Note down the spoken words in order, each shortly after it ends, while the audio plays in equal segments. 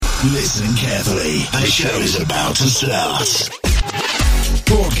Listen carefully. The show is about to start.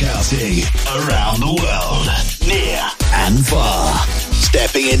 Broadcasting around the world, near and far.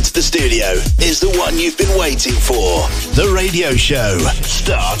 Stepping into the studio is the one you've been waiting for. The radio show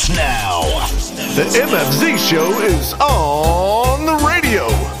starts now. The MFZ show is on the radio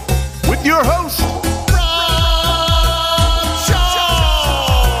with your host,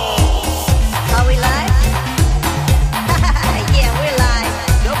 Are we live? Yeah, we're live.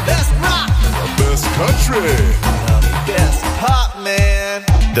 the best rock, the best country, the best pop, man,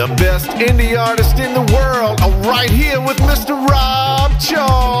 the best indie artist in the world. I'm right here with Mr. Rob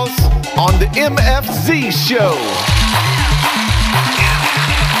Charles on the MFZ show.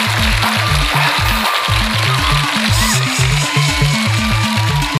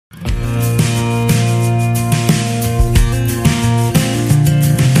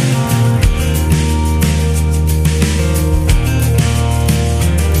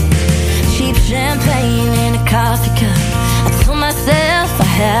 Champagne in a coffee cup. I told myself I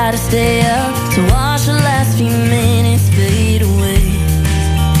had to stay up to watch the last few minutes fade away.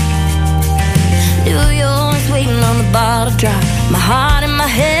 New York's waiting on the bottle drop. My heart in my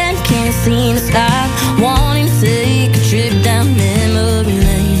head can't seem to stop wanting to take a trip down memory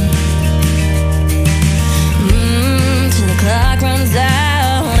lane. Till the clock runs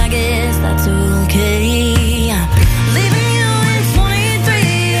out, I guess that's okay. I'm leaving you in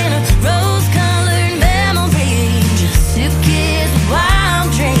 23 in a rose-colored memory. Just two kids with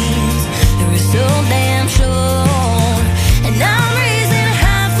wild dreams. They were so damn sure. And I'm raising a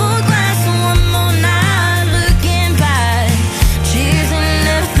half-full glass of one more night, looking back. Cheers and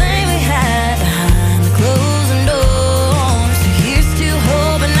everything we had behind the closing doors. So here's to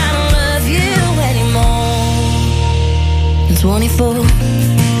hoping I don't love you anymore. I'm 24.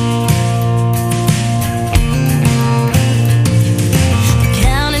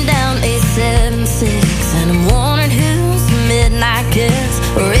 Counting down 876, and I'm wondering who's the midnight kiss,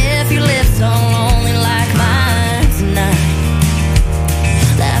 or if your lips are only like mine tonight.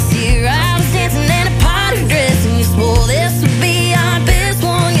 Last year I was dancing in a party dress, and you swore this would be our best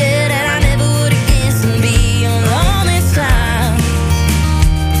one yet, and I never would have guessed it'd be alone this time.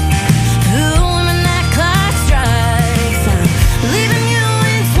 Ooh, when that clock strikes, I'm leaving you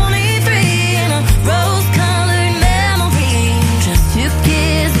in 23 in a rose-colored memory. Just two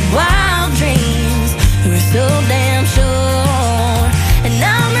kids with wild dreams who are so damn sure. And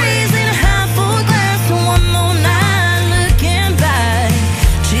I'm raising a half-full glass for one more night, looking back.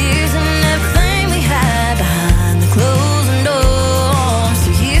 Cheers and everything we had behind the closing doors.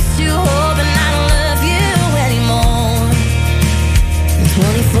 So here's to hoping I don't love you anymore. I'm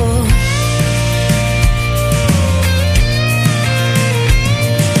 24.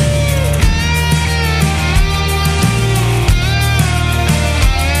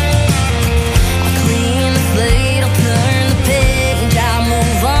 I'll clean the slate, I'll turn the page, I'll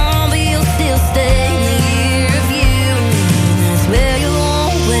move on, but you'll still stay in the year of you and me. That's where you'll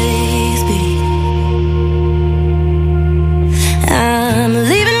always be. I'm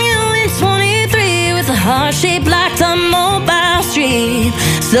leaving you in 23 with a heart shaped like a mobile street.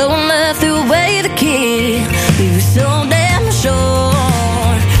 So in love threw away the key. We were so damn sure.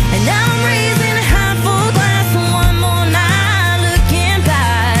 And now I'm raising a half-full glass for one more night, looking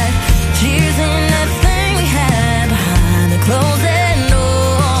back. Cheers and everything we had behind the closing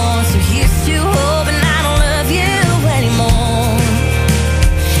doors. So here's to hoping I don't love you anymore.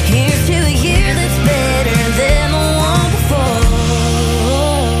 Here's to a year that's better than the one before.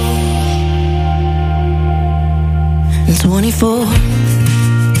 I'm 24.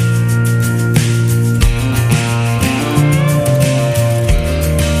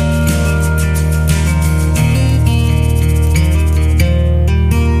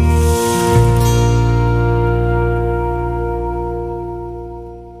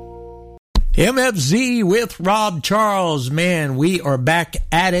 MFZ with Rob Charles. Man, we are back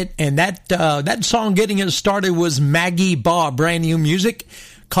at it. And that song getting us started was Maggie Baugh, brand new music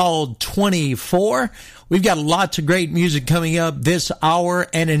called 24. We've got lots of great music coming up this hour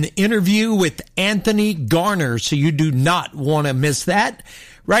and an interview with Anthony Garner, so you do not want to miss that.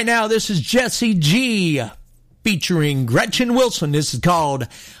 Right now, this is Jesse G featuring Gretchen Wilson. This is called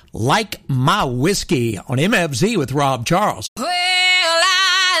Like My Whiskey on MFZ with Rob Charles. Well,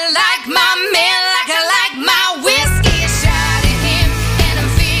 I like my man like I like my whiskey. A shot at him and I'm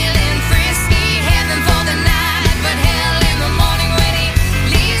feeling frisky. Heaven for the night, but hell in the morning when he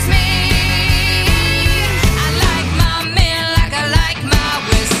leaves me. I like my man like I like my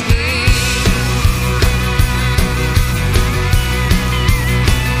whiskey.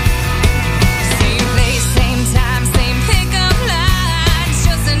 Same place, same time, same pickup lines.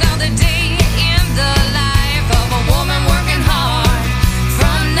 Just another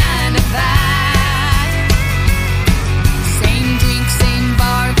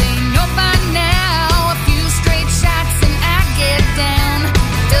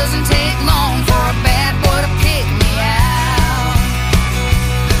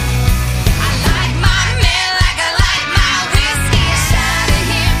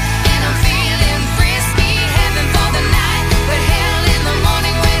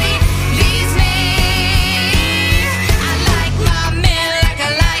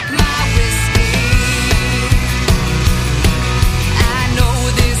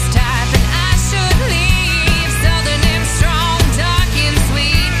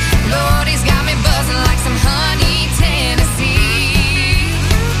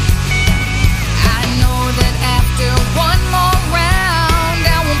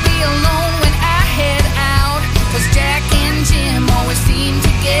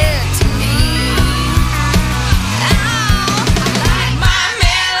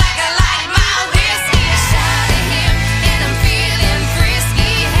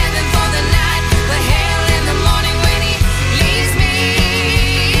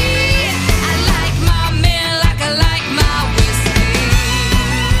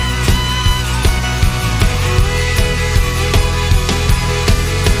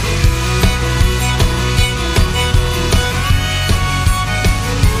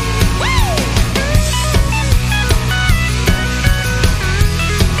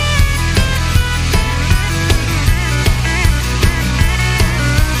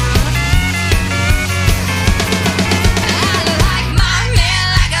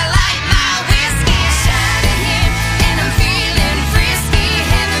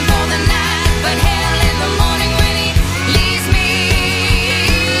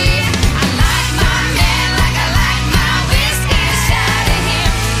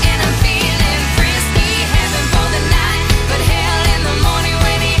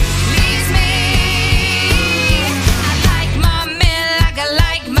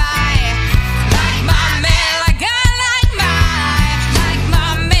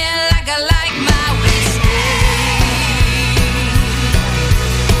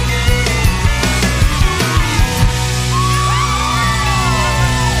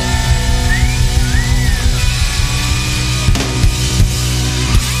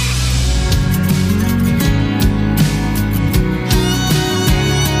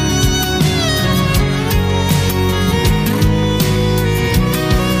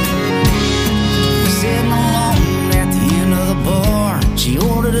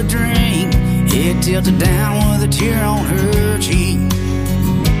to drink, head tilted down with a tear on her cheek.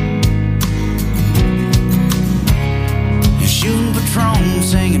 Shooting Patron,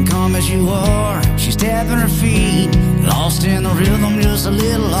 singing "Come As You Are." She's tapping her feet, lost in the rhythm, just a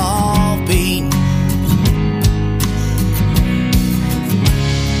little offbeat.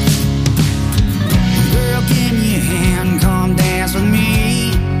 Girl, give me your hand, come dance with me.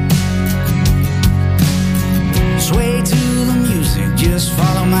 Sway to the music, just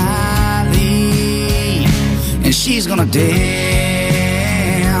follow my lead. And she's gonna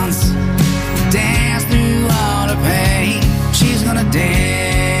dance, dance through all the pain. She's gonna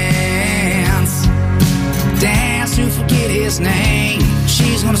dance, dance to forget his name.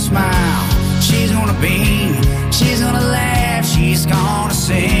 She's gonna smile, she's gonna beam, she's gonna laugh, she's gonna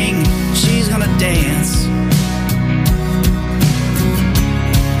sing, she's gonna dance.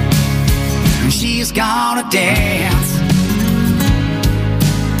 And she's gonna dance.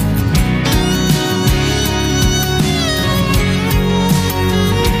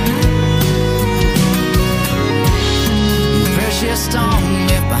 Stone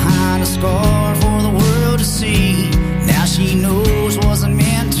left behind a scar for the world to see. Now she knows wasn't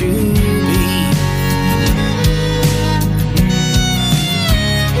meant to be.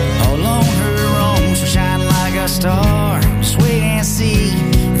 All on her own, she'll shine like a star. Just wait and see.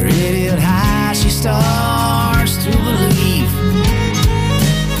 Headed high, she starts to believe.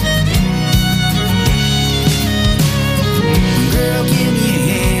 Girl, give me a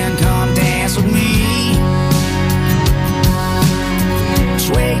hand, come dance with me.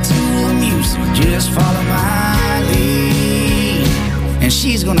 Sway to the music, just follow my lead. And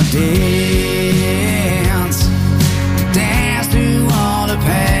she's gonna dance, dance through all the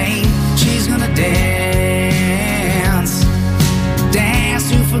pain. She's gonna dance, dance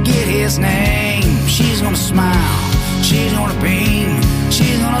to forget his name. She's gonna smile, she's gonna beam,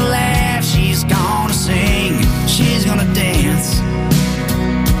 she's gonna laugh, she's gonna sing, she's gonna dance.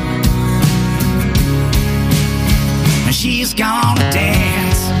 And she's gonna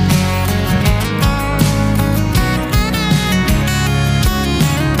dance.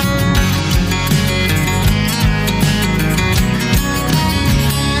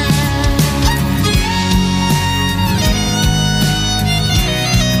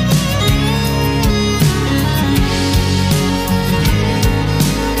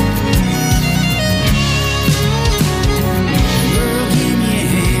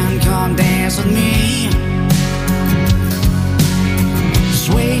 With me,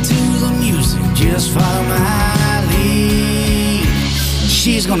 sway to the music, just follow my lead.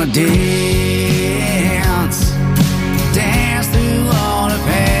 She's gonna dance, dance through all the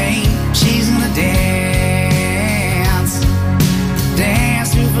pain. She's gonna dance, dance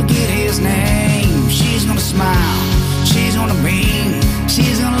to forget his name. She's gonna smile, she's gonna beam,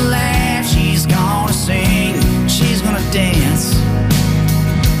 she's gonna laugh, she's gonna sing, she's gonna dance.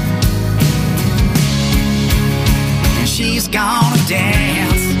 She's gonna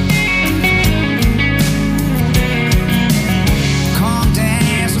dance. Come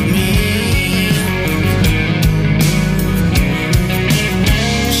dance with me.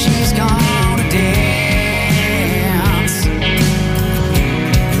 She's gonna dance.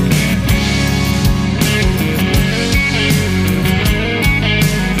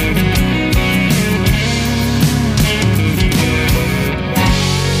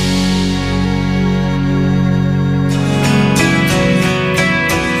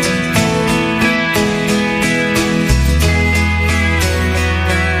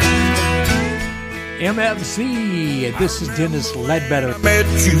 MFZ, this is Dennis Ledbetter. I met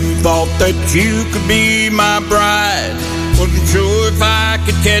you, thought that you could be my bride. Wasn't sure if I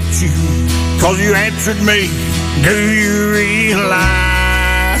could catch you, 'cause you answered me, do you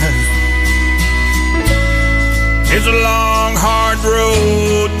realize? It's a long, hard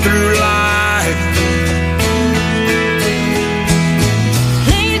road through life.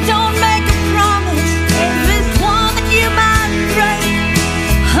 Please don't make a promise if it's one that you might break.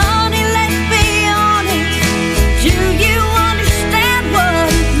 Honey, let's be honest. Do you understand what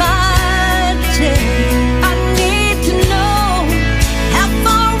it might take? I need to know, how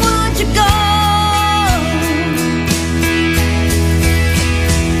far would you go?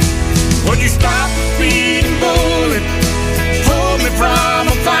 Would you stop the speeding bullet, pull me from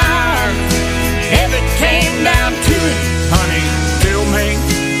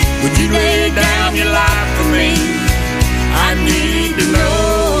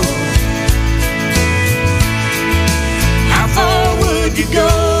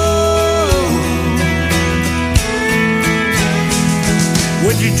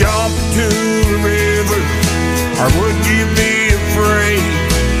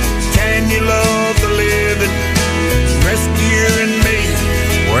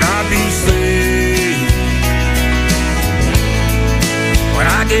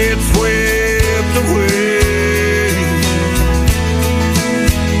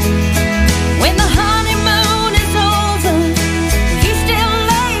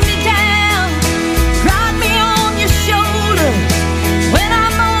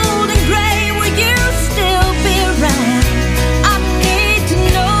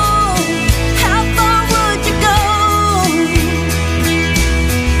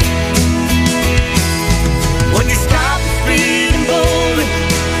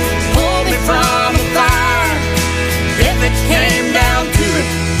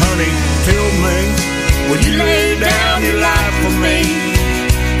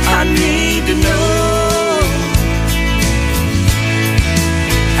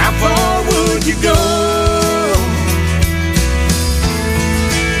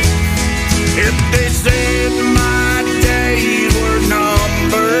said my days were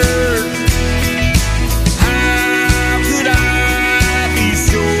numbered, how could I be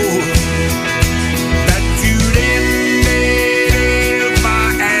sure that you'd end it if I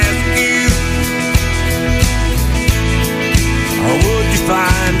asked you? Or would you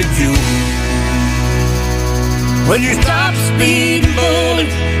find a cure? Would you stop the speeding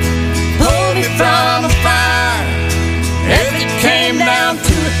bullet, pull me from a fire? If it came down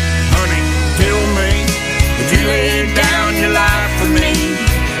to it, honey, tell me, would you lay down your life for me?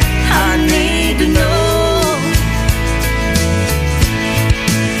 I need to know,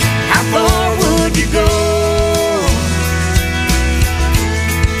 how far would you go?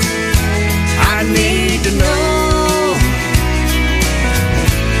 I need to know,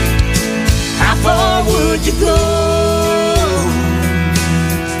 how far would you go?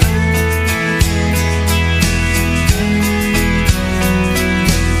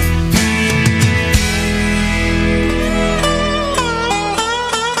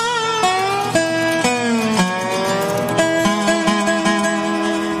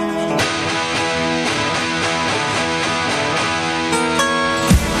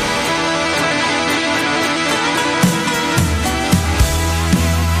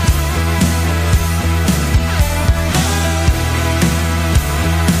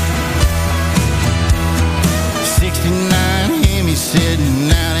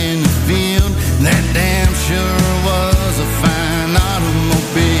 Sitting out in the field, that damn sure was a fine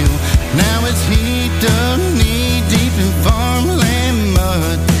automobile. Now it's heaped up knee deep in farmland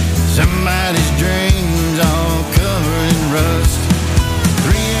mud. Somebody's dreams all covered in rust.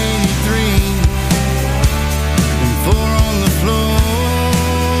 383 and 4 on the floor.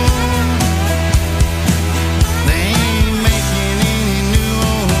 They ain't making any new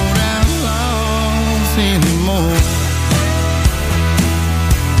old outlaws anymore.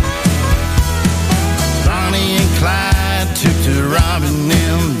 Clyde took to robbing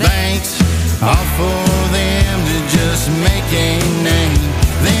them banks, all for them to just make a name.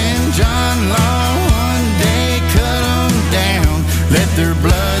 Then John Law one day cut them down, let their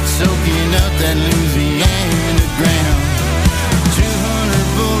blood soaking up that Louisiana ground. 200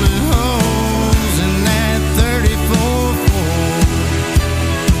 bullet holes in that 34 Ford.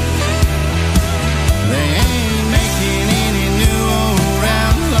 They ain't making any new old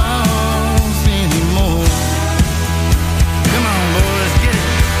outlaws anymore. Come on, boy, let's get it.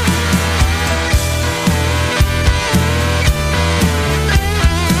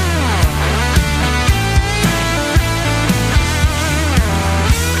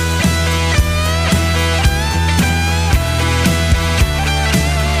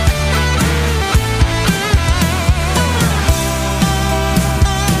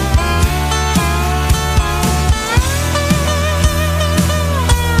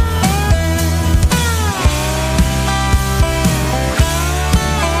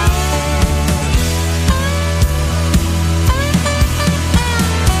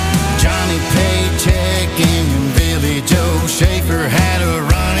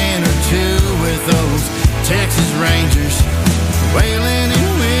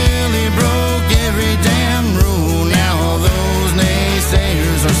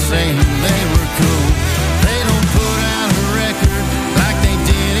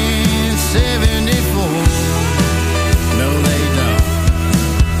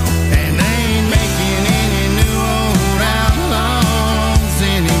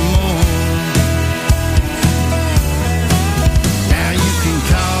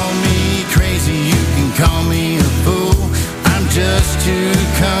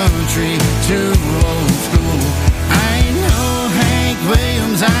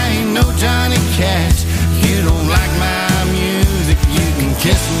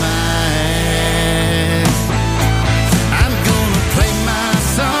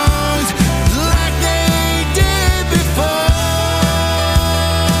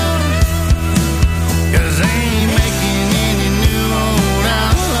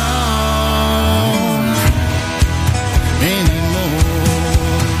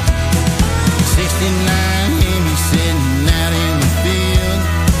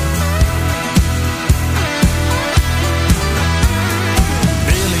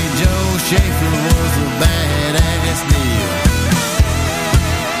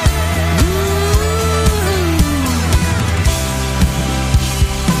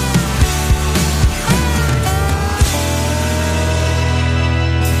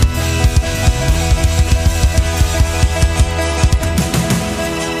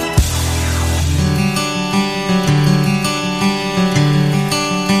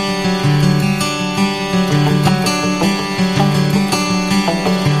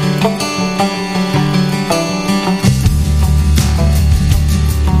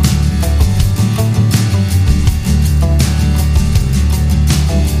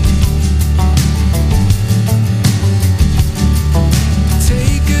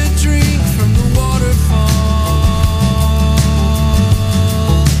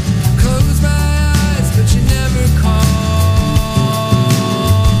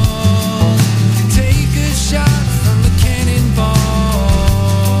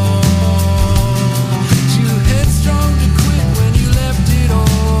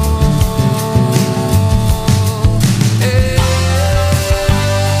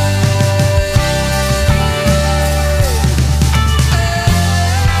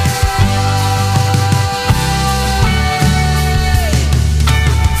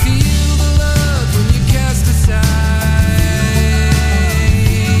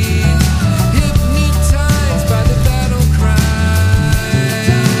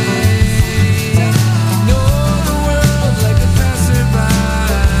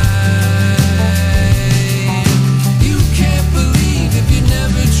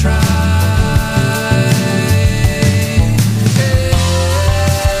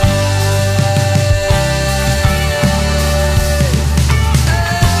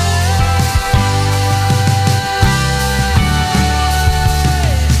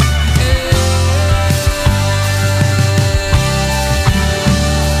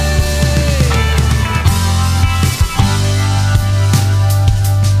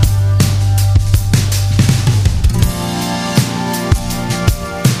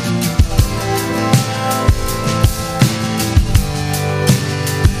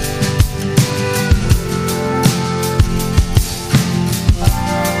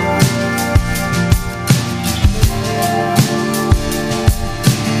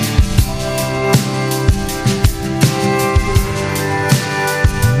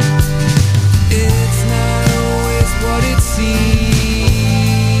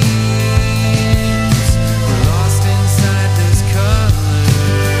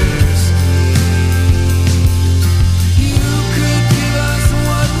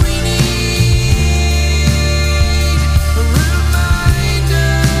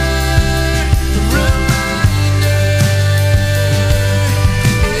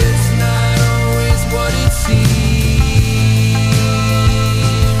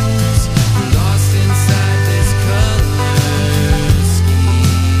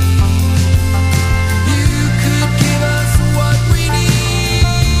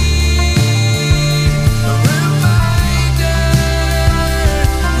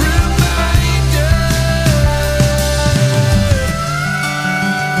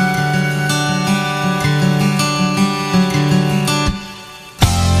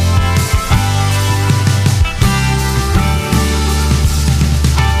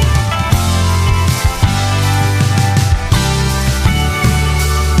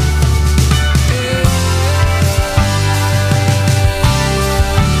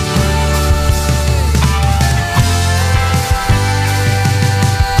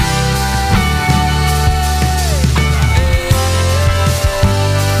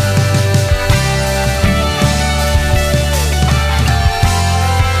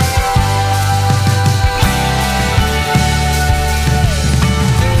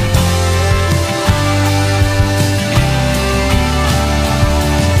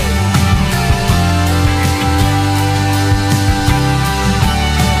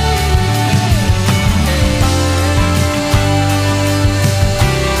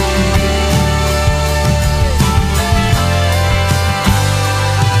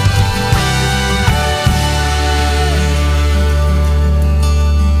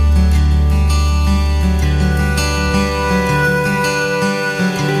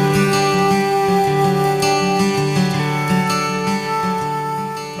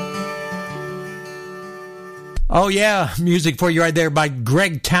 Oh, yeah. Music for you right there by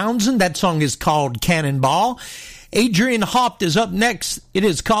Greg Townsend. That song is called Cannonball. Adrian Haupt is up next. It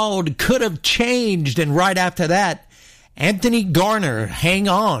is called Could Have Changed. And right after that, Anthony Garner. Hang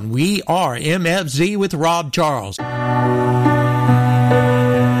on. We are MFZ with Rob Charles.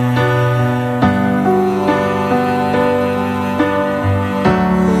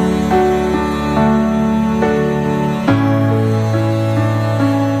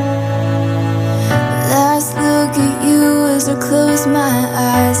 I close my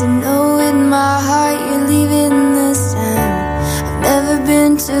eyes and know in my heart you're leaving this time. I've never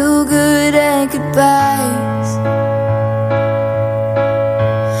been too good at goodbyes.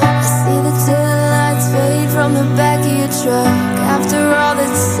 I see the taillights fade from the back of your truck. After all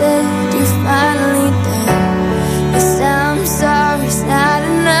that's said, you're finally done. This time I'm sorry, it's not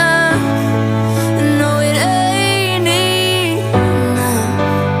enough. I know it ain't enough.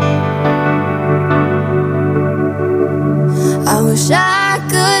 I wish I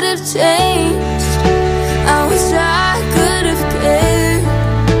could have changed. I wish I could have cared.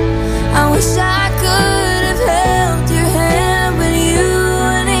 I wish I could have held your hand, but you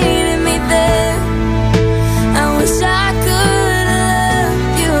needed me there. I wish I could have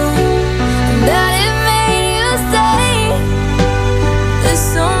loved you, and that it made you stay. There's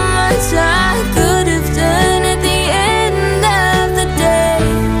so much I could have done at the end of the day.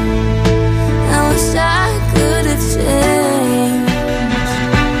 I wish I could have changed.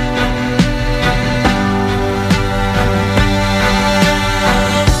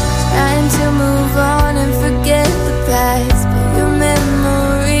 Trying to move on and forget the past, but your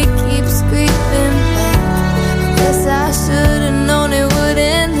memory keeps creeping back. I guess I should've known it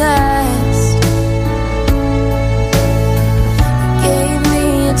wouldn't last. You gave me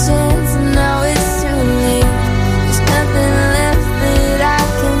a chance and now it's too late. There's nothing left that I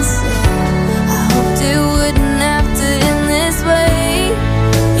can say. I hoped it wouldn't have to end this way.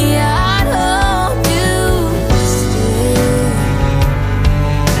 Yeah, I'd hope you'd stay.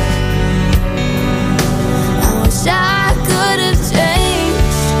 I wish I could have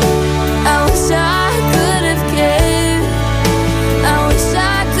changed. I wish I could have cared. I wish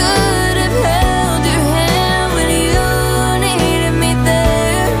I could have held your hand when you needed me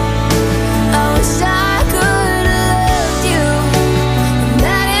there. I wish I could have loved you, and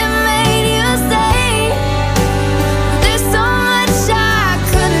that it made you stay. There's so much I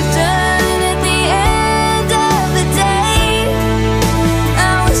could have done at the end of the day. I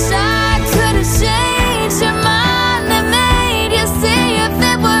wish I could have changed your mind and made you see if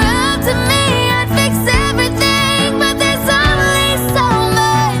it were up to me, I'd fix everything. But there's only so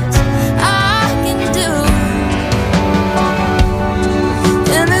much I can do,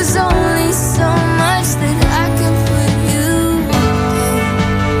 and there's only so much that I can put you through.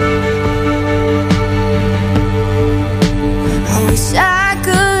 I wish I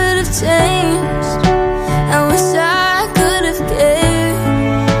could have changed. I wish I could have cared.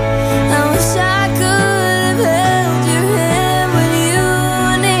 I wish I could have held your hand when you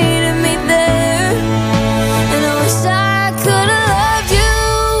needed me there. And I wish I could have loved you,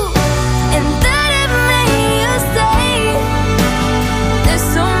 and that it made you stay. There's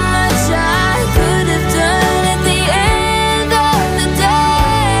so much I could have done at the end of the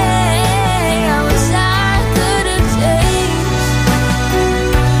day. I wish I could have changed.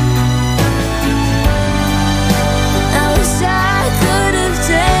 I wish I could have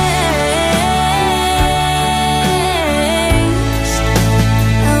changed.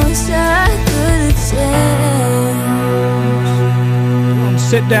 I wish I could have changed.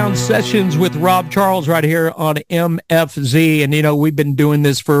 Sit down sessions with Rob Charles right here on MFZ. And, you know, we've been doing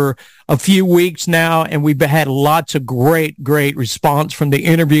this for a few weeks now, and we've had lots of great response from the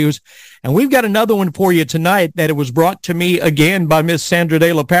interviews. And we've got another one for you tonight that it was brought to me again by Miss Sandra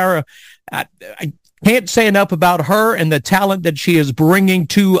De La Parra. I can't say enough about her and the talent that she is bringing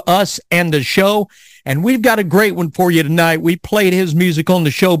to us and the show. And we've got a great one for you tonight. We played his music on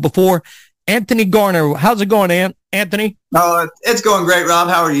the show before. Anthony Garner. How's it going, Anthony? Oh, it's going great, Rob.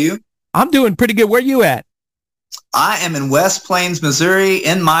 How are you? I'm doing pretty good. Where you at? I am in West Plains, Missouri,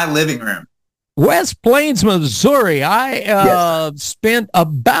 in my living room. West Plains, Missouri. I spent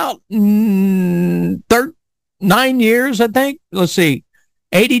about 9 years, I think. Let's see,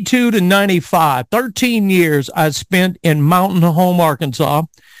 82 to 95. 13 years I spent in Mountain Home, Arkansas.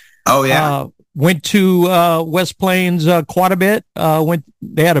 Oh, yeah. Went to West Plains quite a bit.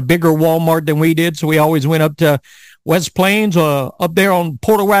 They had a bigger Walmart than we did, so we always went up to West Plains, up there on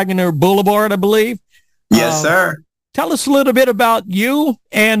Porter Wagoner Boulevard, I believe. Yes, sir. Tell us a little bit about you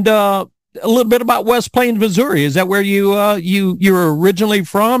and a little bit about West Plains, Missouri. Is that where you're originally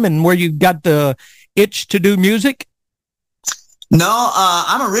from, and where you got the itch to do music? No,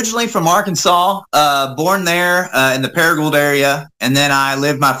 I'm originally from Arkansas, born there in the Paragould area, and then I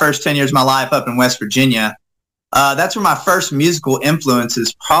lived my first 10 years of my life up in West Virginia. That's where my first musical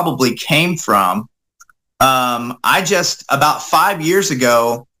influences probably came from. I just, about 5 years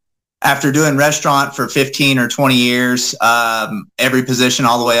ago, after doing restaurant for 15 or 20 years, every position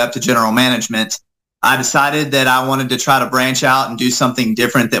all the way up to general management, I decided that I wanted to try to branch out and do something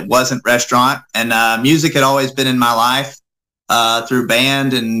different that wasn't restaurant. And music had always been in my life through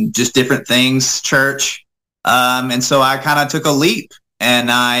band and just different things, church. And so I kind of took a leap,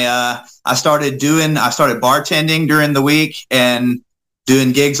 and I started bartending during the week and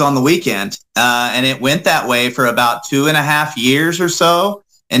doing gigs on the weekend. And it went that way for about 2.5 years or so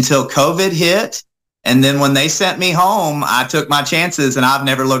until COVID hit. And then when they sent me home, I took my chances, and I've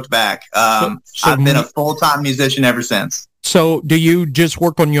never looked back. I've been a full-time musician ever since. So do you just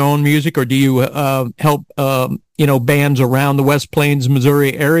work on your own music, or do you help, bands around the West Plains,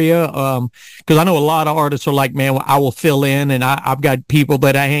 Missouri area? Because I know a lot of artists are like, man, I will fill in, and I've got people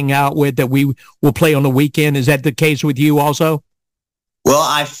that I hang out with that we will play on the weekend. Is that the case with you also? Well,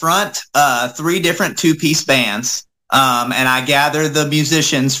 I front 3 different 2-piece bands, and I gather the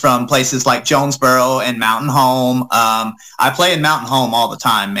musicians from places like Jonesboro and Mountain Home. I play in Mountain Home all the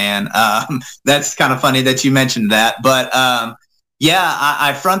time, man. That's kind of funny that you mentioned that. But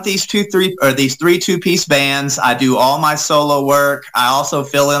I front these 3 2-piece bands. I do all my solo work. I also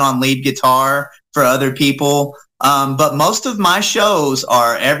fill in on lead guitar for other people. But most of my shows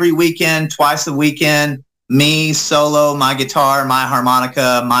are every weekend, twice a weekend. Me, solo, my guitar, my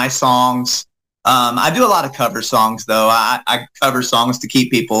harmonica, my songs. I do a lot of cover songs, though. I cover songs to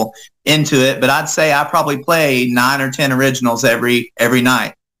keep people into it, but I'd say I probably play 9 or 10 originals every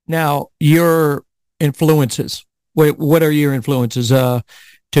night. Now, your influences. What are your influences?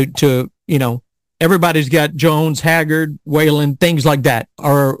 Everybody's got Jones, Haggard, Waylon, things like that.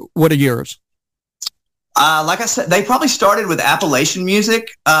 Or what are yours? Like I said, they probably started with Appalachian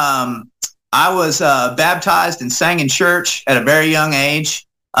music. I was baptized and sang in church at a very young age.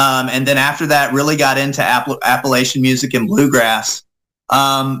 And then after that, really got into Appalachian music and bluegrass.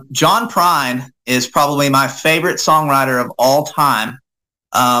 John Prine is probably my favorite songwriter of all time.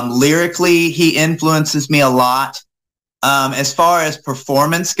 Lyrically, he influences me a lot. As far as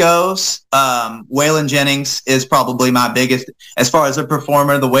performance goes, Waylon Jennings is probably my biggest, as far as a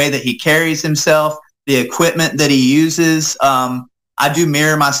performer, the way that he carries himself, the equipment that he uses. I do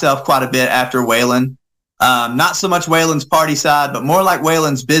mirror myself quite a bit after Waylon. Not so much Waylon's party side, but more like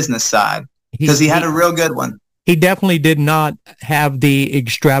Waylon's business side, because he had a real good one. He definitely did not have the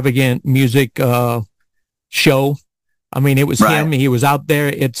extravagant music show. I mean, it was him. He was out there.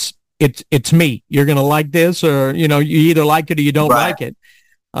 It's me. You're going to like this, or, you either like it or you don't like it.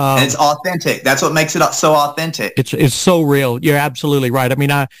 And it's authentic. That's what makes it so authentic. It's so real. You're absolutely right. I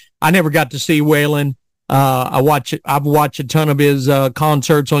mean, I never got to see Waylon. I've watched a ton of his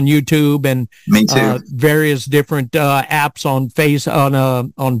concerts on YouTube and Me too. Various different apps on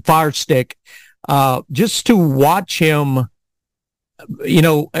Fire Stick. Just to watch him,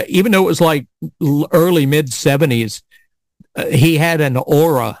 even though it was like early mid-70s, he had an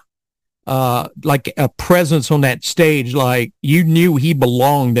aura, like a presence on that stage, like you knew he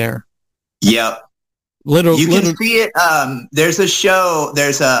belonged there. Yep. You can see it. There's a show,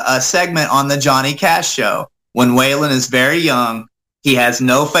 there's a segment on the Johnny Cash show when Waylon is very young. He has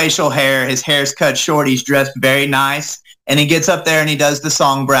no facial hair. His hair's cut short. He's dressed very nice. And he gets up there and he does the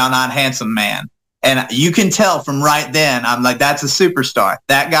song Brown-Eyed Handsome Man. And you can tell from right then, I'm like, that's a superstar.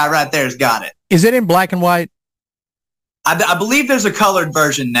 That guy right there's got it. Is it in black and white? I believe there's a colored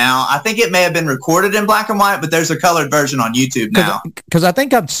version now. I think it may have been recorded in black and white, but there's a colored version on YouTube now. Because I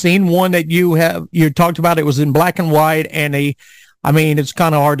think I've seen one that you talked about. It was in black and white, and it's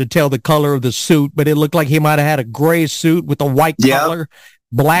kind of hard to tell the color of the suit, but it looked like he might have had a gray suit with a white collar,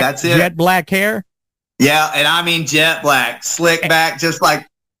 jet black hair. Yeah, and I mean jet black, slick back, just like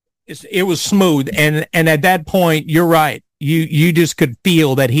it was smooth. And at that point, you're right. You just could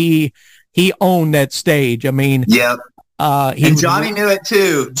feel that he owned that stage. I mean, yeah. And Johnny knew it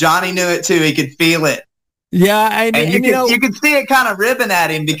too. He could feel it. Yeah, you could see it kind of ribbing at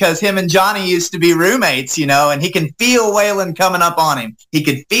him because him and Johnny used to be roommates, and he can feel Waylon coming up on him. He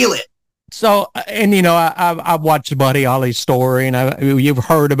could feel it. So, and I've watched Buddy Holly's story, and you've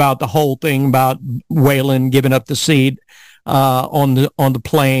heard about the whole thing about Waylon giving up the seat on the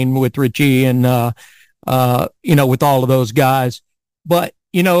plane with Richie and with all of those guys. But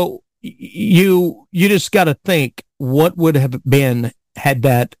you just got to think, what would have been had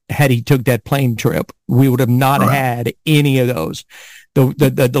he took that plane trip. We would have not had any of those.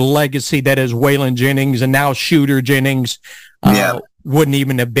 The legacy that is Waylon Jennings and now Shooter Jennings wouldn't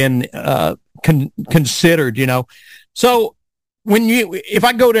even have been considered, you know. So if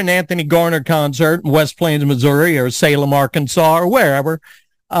I go to an Anthony Garner concert in West Plains, Missouri, or Salem, Arkansas, or wherever,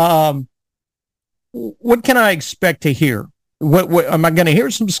 what can I expect to hear? What am I going to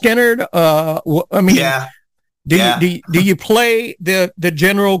hear? Some Skinner? Do you play the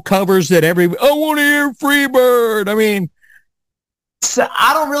general covers that I want to hear Freebird? I mean, so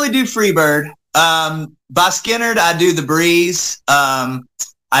I don't really do Freebird. By Skinner, I do The Breeze. I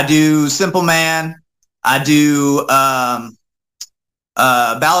do Simple Man. I do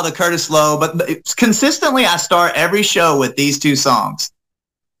Ballad of Curtis Lowe. But consistently, I start every show with these two songs.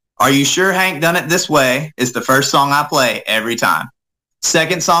 Are You Sure Hank Done It This Way is the first song I play every time.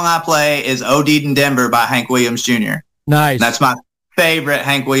 Second song I play is OD'd in Denver by Hank Williams Jr. Nice. That's my favorite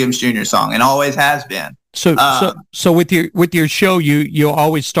Hank Williams Jr. song and always has been. So with your show, you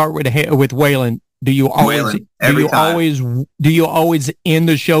always start with Waylon. Do you always end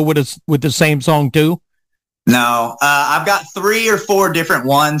the show with the same song too? No, I've got 3 or 4 different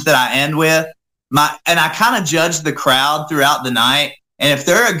ones that I end with. And I kind of judge the crowd throughout the night. And if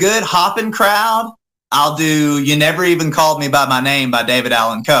they're a good hopping crowd, I'll do You Never Even Called Me by My Name by David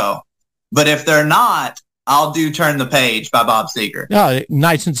Allan Coe. But if they're not, I'll do Turn the Page by Bob Seger. Yeah,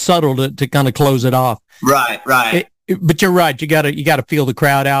 nice and subtle to kind of close it off. Right. But you're right. You gotta feel the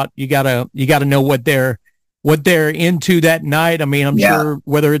crowd out. You gotta know what they're into that night. I mean, I'm sure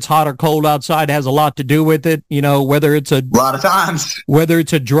whether it's hot or cold outside has a lot to do with it. You know, whether it's a lot of times, whether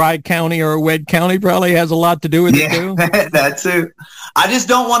it's a dry county or a wet county, probably has a lot to do with it too. That too. I just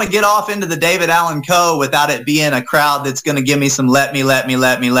don't want to get off into the David Allan Coe without it being a crowd that's going to give me some let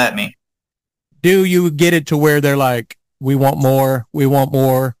me. Do you get it to where they're like, we want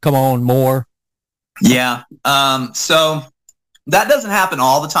more, come on, more? Yeah. So that doesn't happen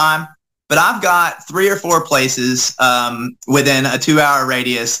all the time, but I've got 3 or 4 places within a 2-hour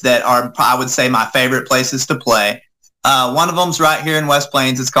radius that are, I would say, my favorite places to play. One of them's right here in West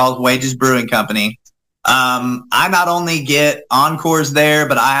Plains. It's called Wages Brewing Company. I not only get encores there,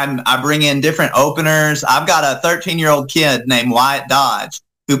 but I bring in different openers. I've got a 13-year-old kid named Wyatt Dodge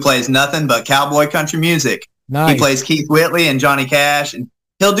who plays nothing but cowboy country music. Nice. He plays Keith Whitley and Johnny Cash, and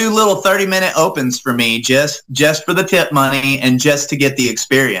he'll do little 30-minute opens for me just for the tip money and just to get the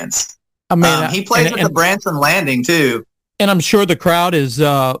experience. I mean, he plays at the Branson Landing too. And I'm sure the crowd is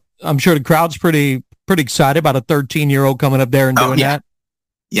crowd's pretty excited about a 13-year-old coming up there and doing that.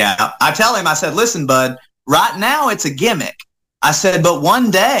 Yeah. I tell him, I said, listen, bud, right now it's a gimmick. I said, but one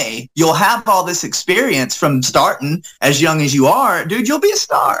day you'll have all this experience from starting as young as you are. Dude, you'll be a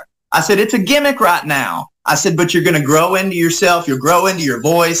star. I said, it's a gimmick right now. I said, but you're going to grow into yourself. You'll grow into your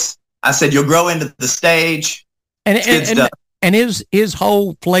voice. I said, you'll grow into the stage. And his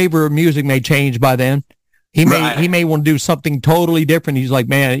whole flavor of music may change by then. He may want to do something totally different. He's like,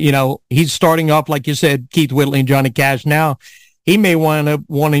 man, you know, he's starting off, like you said, Keith Whitley and Johnny Cash. Now he may wind up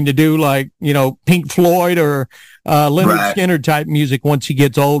wanting to do, like, you know, Pink Floyd or Leonard Skinner type music once he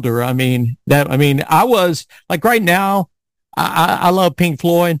gets older. I was like, right now, I love Pink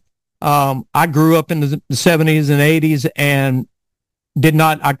Floyd. I grew up in the 70s and 80s and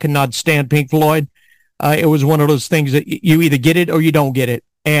I could not stand Pink Floyd. It was one of those things that you either get it or you don't get it.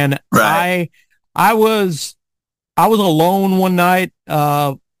 And I was alone one night,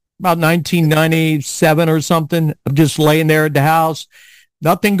 about 1997 or something. I'm just laying there at the house,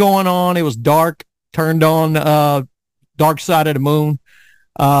 nothing going on. It was dark, turned on Dark Side of the Moon,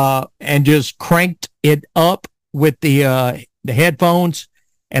 and just cranked it up with the headphones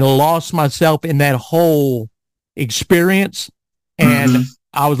and lost myself in that whole experience. And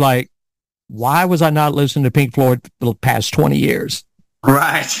I was like, why was I not listening to Pink Floyd for the past 20 years?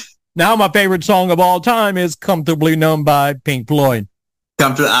 Right. Now my favorite song of all time is Comfortably Numb by Pink Floyd.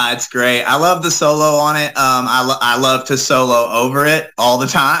 It's great. I love the solo on it. I love to solo over it all the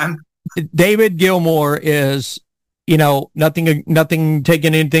time. David Gilmour is, you know, nothing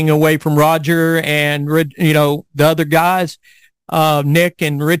taking anything away from Roger and, you know, the other guys, Nick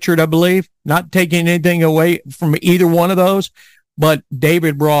and Richard, I believe, not taking anything away from either one of those, but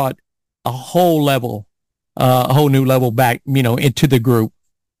David brought a whole new level back, you know, into the group.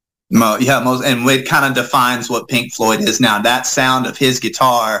 And it kind of defines what Pink Floyd is now. That sound of his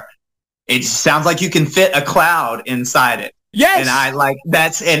guitar, it sounds like you can fit a cloud inside it. Yes. And I like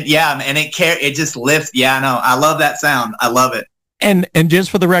that's, and it just lifts. Yeah, I know. I love that sound. I love it. And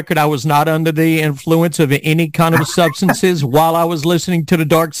just for the record, I was not under the influence of any kind of substances while I was listening to the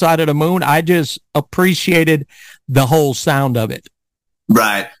Dark Side of the Moon. I just appreciated the whole sound of it.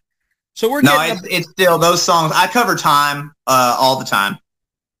 Right. So we're No, getting it's still those songs. I cover Time all the time.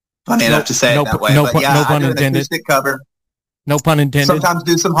 Funny enough to say it that way. But yeah, no I pun do an intended. acoustic cover. No pun intended. Sometimes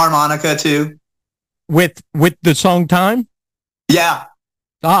do some harmonica too. With the song Time? Yeah.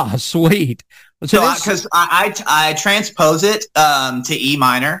 Ah, sweet. So because I transpose it to E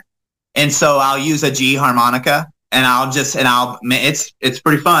minor, and so I'll use a G harmonica, and it's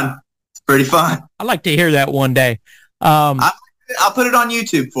pretty fun. It's pretty fun. I'd like to hear that one day. I'll put it on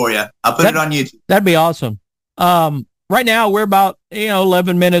YouTube for you. I'll put it on YouTube. That'd be awesome. Right now we're about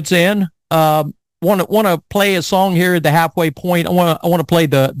 11 minutes in. Want to play a song here at the halfway point. I want to play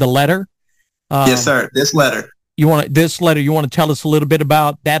the letter. Yes, sir. This letter. You want to tell us a little bit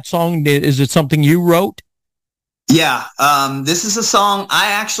about that song? Is it something you wrote? Yeah. This is a song.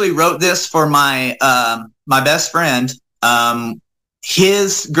 I actually wrote this for my my best friend.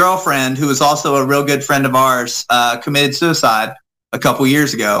 His girlfriend, who is also a real good friend of ours, committed suicide a couple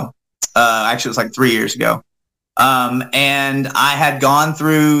years ago. Actually, it was like 3 years ago. And I had gone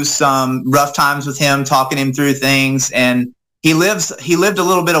through some rough times with him, talking him through things, and he lived a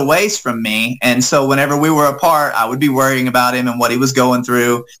little bit away from me. And so whenever we were apart, I would be worrying about him and what he was going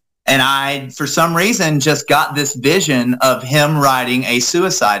through. And I, for some reason, just got this vision of him writing a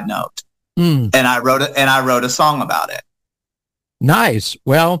suicide note. And I wrote a song about it. Nice.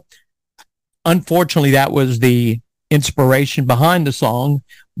 Well, unfortunately, that was the inspiration behind the song,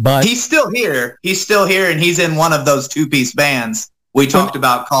 but he's still here. And he's in one of those 2-piece bands we talked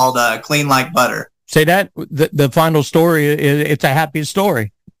about called Clean Like Butter. Say that the final story, it's a happy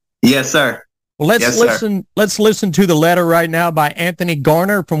story. Yes, sir. Well, let's listen to The Letter right now by Anthony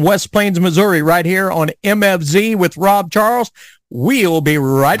Garner from West Plains, Missouri, right here on MFZ with Rob Charles. We'll be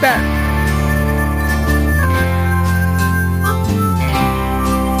right back.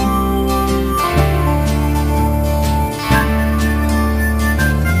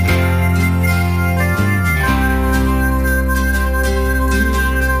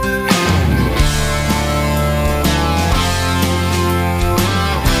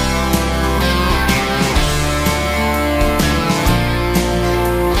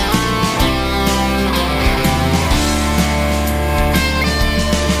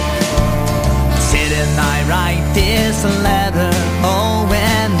 This letter, oh,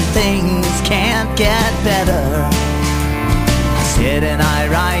 when things can't get better. I sit and I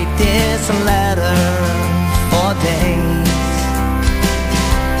write this letter for days.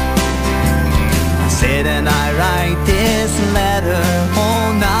 I sit and I write this letter,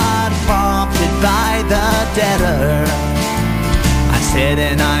 oh, not prompted by the debtor. I sit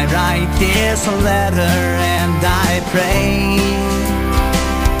and I write this letter and I pray.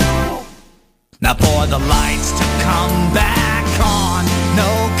 Now for the lights to come back on,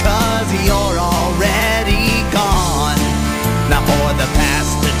 no, 'cause you're already gone. Now for the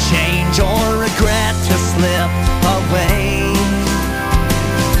past to change or regret to slip away.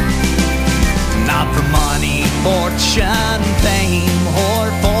 Not for money, fortune, fame, or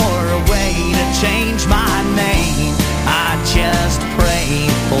for a way to change my name. I just pray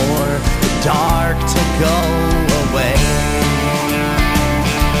for the dark to go away.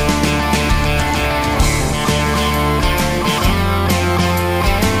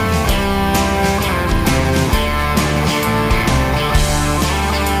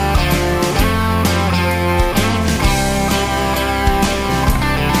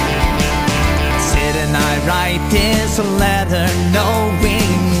 Write this letter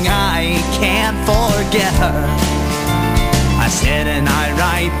knowing I can't forget her. I sit and I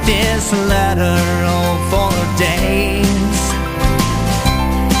write this letter for days.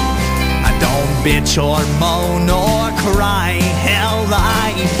 I don't bitch or moan or cry. Hell,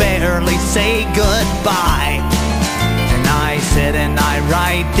 I barely say goodbye. And I sit and I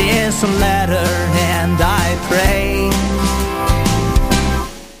write this letter and I pray.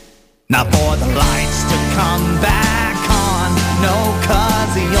 Now for the lights to come back on, no,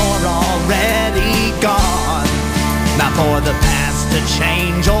 'cause you're already gone. Now for the past to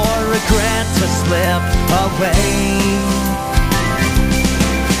change or regret to slip away.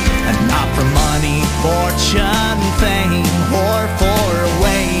 And not for money, fortune, fame, or for a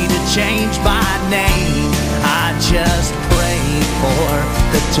way to change my name. I just pray for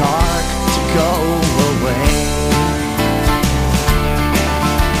the dark to go away.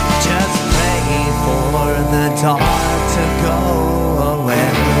 For the dark to go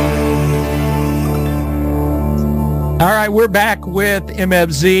away. All right, we're back with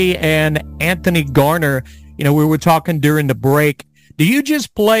MFZ and Anthony Garner. We were talking during the break. Do you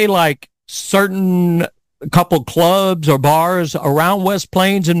just play like certain couple clubs or bars around West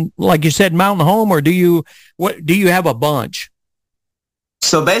Plains and, like you said, Mountain Home, or do you have a bunch?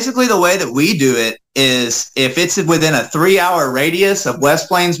 So basically the way that we do it is if it's within a 3-hour radius of West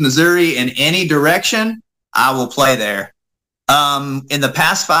Plains, Missouri in any direction, I will play there. In the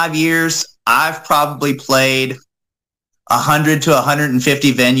past 5 years, I've probably played 100 to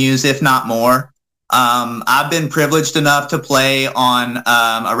 150 venues, if not more. I've been privileged enough to play on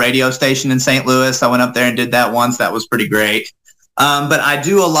a radio station in St. Louis. I went up there and did that once. That was pretty great. But I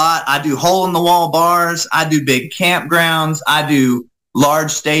do a lot. I do hole-in-the-wall bars. I do big campgrounds. I do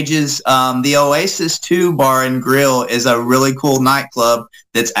large stages. The Oasis 2 Bar and Grill is a really cool nightclub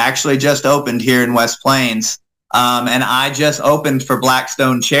that's actually just opened here in West Plains. And I just opened for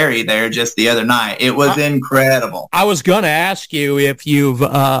Blackstone Cherry there just the other night. It was incredible. I was going to ask you if you've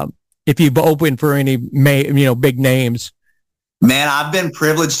opened for any big names. Man, I've been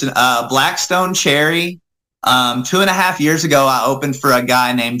privileged. Blackstone Cherry. 2.5 years ago, I opened for a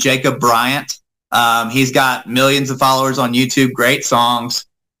guy named Jacob Bryant. He's got millions of followers on YouTube, great songs.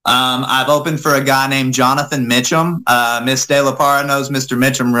 I've opened for a guy named Jonathan Mitchum. Miss De La Parra knows Mr.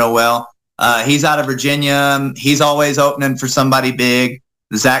 Mitchum real well. He's out of Virginia. He's always opening for somebody big,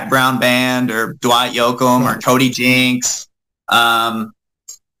 the Zach Brown Band or Dwight Yoakam or Cody Jinks. I've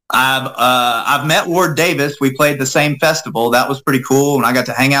met Ward Davis. We played the same festival. That was pretty cool, and I got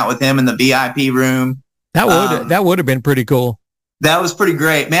to hang out with him in the VIP room. That would have been pretty cool. That was pretty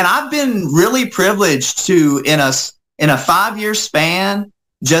great, man. I've been really privileged to in a 5-year span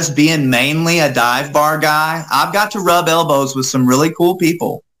just being mainly a dive bar guy. I've got to rub elbows with some really cool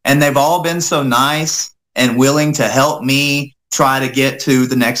people, and they've all been so nice and willing to help me try to get to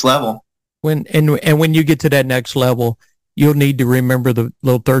the next level. When you get to that next level, you'll need to remember the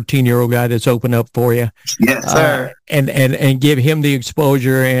little 13-year-old guy that's opened up for you. Yes, sir. And give him the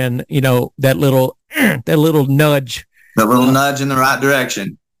exposure and that little nudge. The little nudge in the right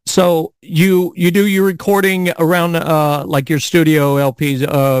direction. So you do your recording around like your studio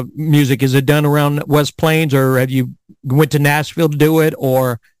LPs music. Is it done around West Plains, or have you went to Nashville to do it?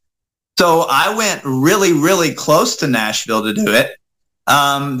 Or so I went really, really close to Nashville to do it.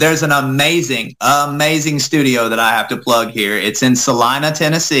 There's an amazing studio that I have to plug here. It's in Salina,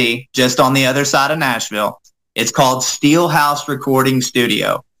 Tennessee, just on the other side of Nashville. It's called Steelhouse Recording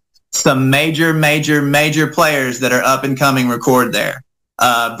Studio. Some major players that are up and coming record there.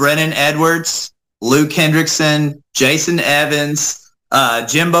 Brennan Edwards, Luke Hendrickson, Jason Evans,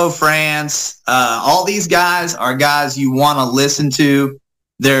 Jimbo France. All these guys are guys you want to listen to.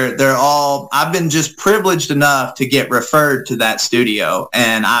 They're all, I've been just privileged enough to get referred to that studio,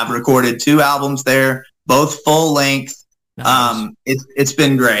 and I've recorded 2 albums there, both full length. Nice. It's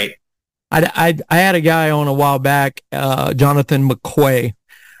been great. I had a guy on a while back, Jonathan McQuay.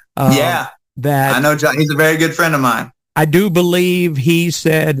 That I know John. He's a very good friend of mine. I do believe he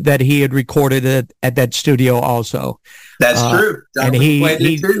said that he had recorded it at that studio also. That's true. And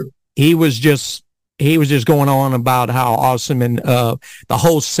he was just going on about how awesome and the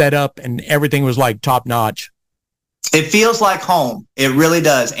whole setup and everything was like top notch. It feels like home. It really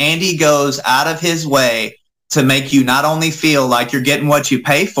does. Andy goes out of his way to make you not only feel like you're getting what you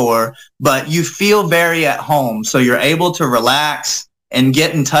pay for, but you feel very at home. So you're able to relax and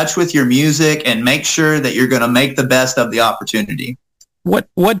get in touch with your music and make sure that you're going to make the best of the opportunity. What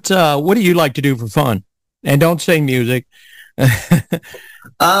do you like to do for fun? And don't say music. Man,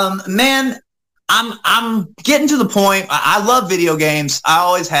 I'm getting to the point. I love video games. I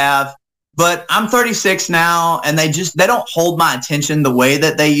always have, but I'm 36 now, and they don't hold my attention the way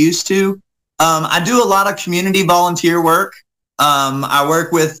that they used to. I do a lot of community volunteer work. I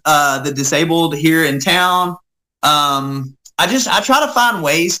work with the disabled here in town. I try to find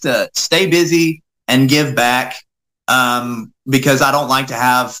ways to stay busy and give back because I don't like to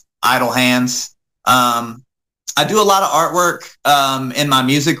have idle hands. I do a lot of artwork in my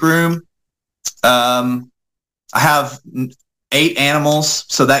music room. I have 8 animals,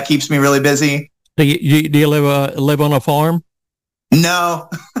 so that keeps me really busy. Do you live on a farm? No,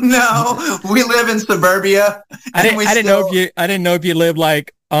 we live in suburbia. I didn't know if you lived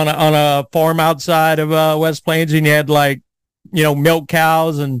like on a farm outside of West Plains and you had like, milk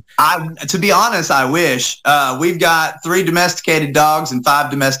cows. And to be honest, I wish. We've got 3 domesticated dogs and 5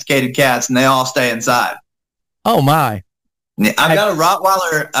 domesticated cats, and they all stay inside. Oh my! I've got a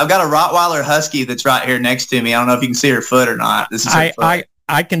Rottweiler Husky that's right here next to me. I don't know if you can see her foot or not. This is her foot.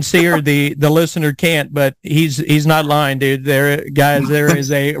 I can see her. The listener can't, but he's not lying, dude. There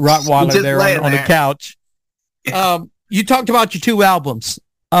is a Rottweiler there on the couch. You talked about your 2 albums.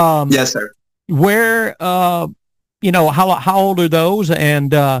 Yes, sir. Where how old are those,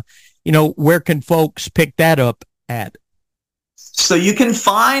 and where can folks pick that up at? So you can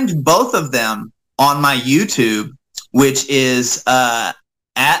find both of them on my YouTube, which is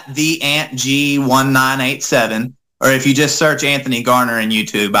at the Ant G1987, or if you just search Anthony Garner in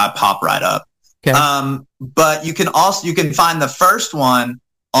YouTube, I pop right up. Okay. But you can find the first one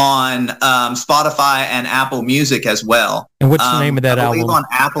on Spotify and Apple Music as well. And what's the name of that I believe album? on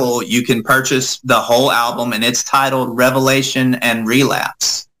Apple, you can purchase the whole album, and it's titled Revelation and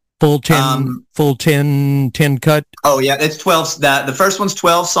Relapse. Full 10 cut? Oh, yeah, it's 12. The first one's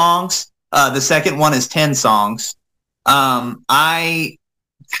 12 songs. The second one is 10 songs. I'm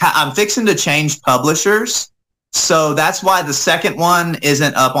fixing to change publishers, so that's why the second one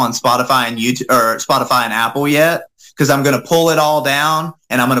isn't up on Spotify and YouTube or Spotify and Apple yet, because I'm going to pull it all down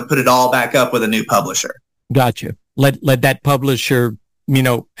and I'm going to put it all back up with a new publisher. Gotcha. Let that publisher,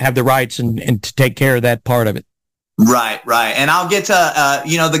 have the rights and to take care of that part of it. Right. And I'll get to,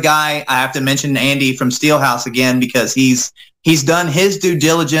 the guy, I have to mention Andy from Steelhouse again, because he's done his due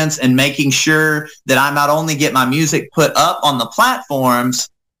diligence in making sure that I not only get my music put up on the platforms,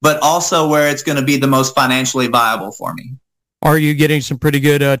 but also where it's going to be the most financially viable for me. Are you getting some pretty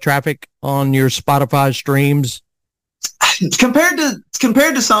good traffic on your Spotify streams? Compared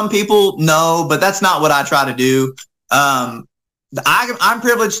to some people, no, but that's not what I try to do. I'm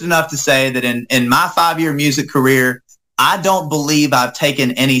privileged enough to say that in my 5-year music career, I don't believe I've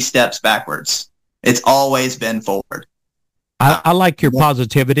taken any steps backwards. It's always been forward. I like your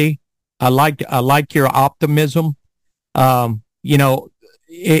positivity. I like your optimism.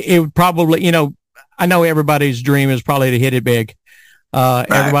 It would probably, I know everybody's dream is probably to hit it big. Right.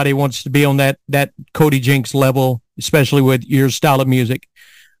 Everybody wants to be on that Cody Jinks level, especially with your style of music.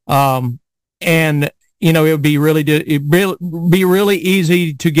 And it would be really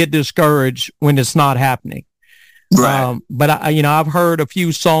easy to get discouraged when it's not happening. Right. But I've heard a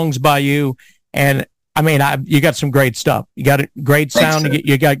few songs by you, and you got some great stuff. You got a great sound. Thanks,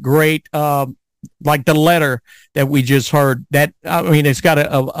 you got great, like the letter that we just heard. That it's got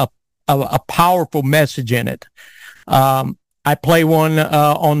a powerful message in it. I play one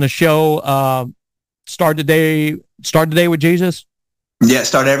on the show. Start the day with Jesus. Yeah,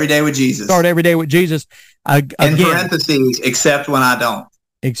 start every day with Jesus. Start every day with Jesus. In parentheses, except when I don't.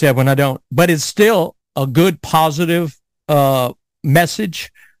 Except when I don't. But it's still a good, positive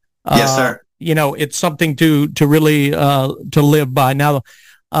message. Yes, sir. It's something to really to live by. Now,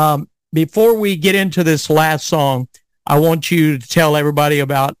 before we get into this last song, I want you to tell everybody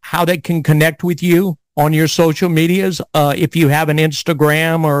about how they can connect with you on your social medias, if you have an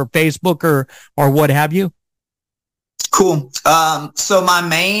Instagram or Facebook or what have you. Cool. So my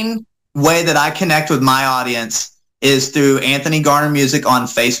main way that I connect with my audience is through Anthony Garner Music on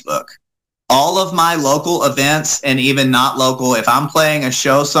Facebook. All of my local events, and even not local, if I'm playing a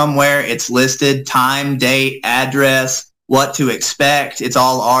show somewhere, it's listed, time, date, address, what to expect. It's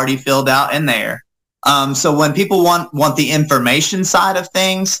all already filled out in there. So when people want the information side of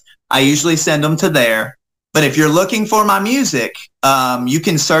things, I usually send them to there. But if you're looking for my music, you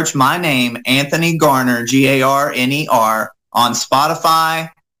can search my name, Anthony Garner, Garner, on Spotify,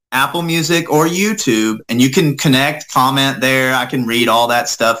 Apple Music, or YouTube, and you can connect, comment there. I can read all that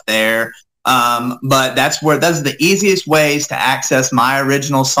stuff there. But those are the easiest ways to access my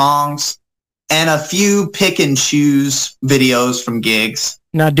original songs and a few pick and choose videos from gigs.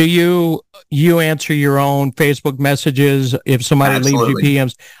 Now, do you answer your own Facebook messages if somebody Absolutely. leaves you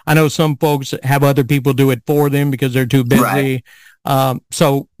PMs? I know some folks have other people do it for them because they're too busy. Right.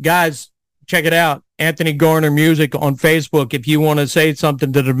 So, guys, check it out. Anthony Garner Music on Facebook. If you want to say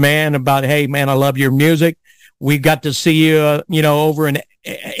something to the man about, hey, man, I love your music. We got to see you, over in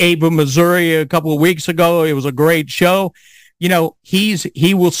Ava, Missouri a couple of weeks ago. It was a great show.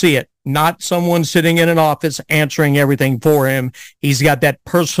 He will see it. Not someone sitting in an office answering everything for him. He's got that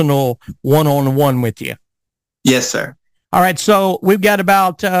personal one-on-one with you. Yes, sir. All right, so we've got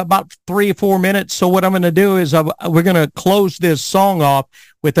about 3 or 4 minutes. So what I'm going to do is we're going to close this song off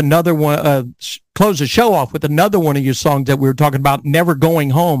with another one. Close the show off with another one of your songs that we were talking about, "Never Going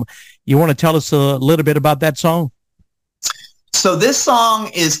Home." You want to tell us a little bit about that song? So this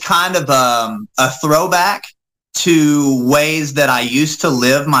song is kind of a throwback to ways that I used to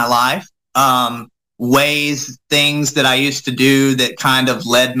live my life, things that I used to do that kind of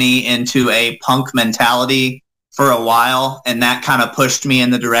led me into a punk mentality for a while, and that kind of pushed me in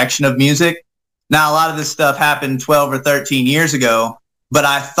the direction of music. Now, a lot of this stuff happened 12 or 13 years ago, but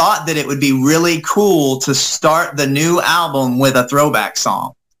I thought that it would be really cool to start the new album with a throwback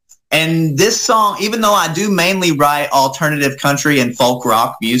song. And this song, even though I do mainly write alternative country and folk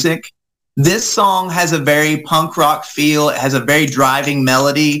rock music, this song has a very punk rock feel. It has a very driving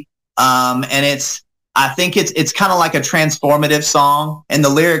melody. And I think it's kind of like a transformative song, and the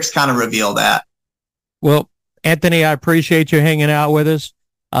lyrics kind of reveal that. Well, Anthony, I appreciate you hanging out with us.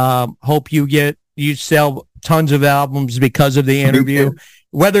 Hope you sell tons of albums because of the interview.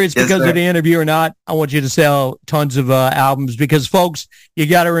 Whether it's because of the interview or not, I want you to sell tons of albums because, folks, you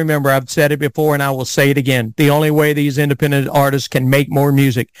got to remember, I've said it before and I will say it again. The only way these independent artists can make more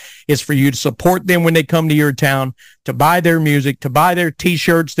music is for you to support them when they come to your town, to buy their music, to buy their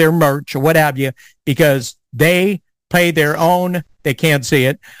T-shirts, their merch, or what have you, because they pay their own. They can't see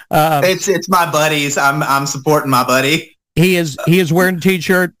it. It's my buddies. I'm supporting my buddy. He is wearing a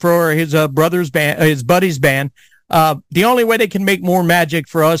T-shirt for his brother's band, his buddy's band. The only way they can make more magic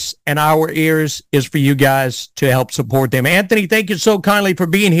for us and our ears is for you guys to help support them. Anthony, thank you so kindly for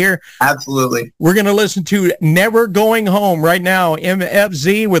being here. Absolutely. We're going to listen to Never Going Home right now,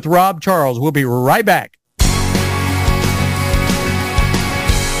 MFZ with Rob Charles. We'll be right back.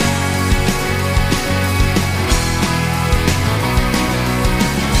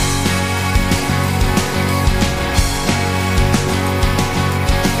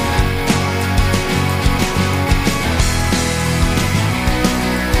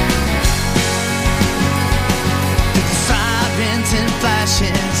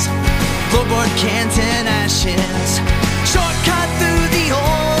 Floorboard cans and ashes, shortcut through the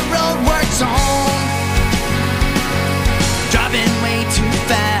old roadwork zone. Driving way too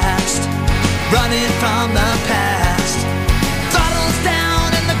fast, running from the past. Throttles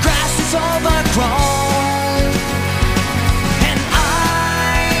down and the grass is overgrown. And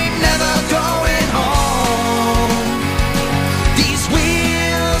I'm never going home. These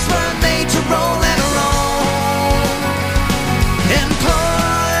wheels were made to roll and roll.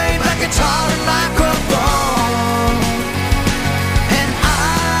 Employed by guitar and microphone, and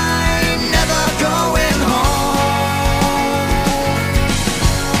I'm never going home.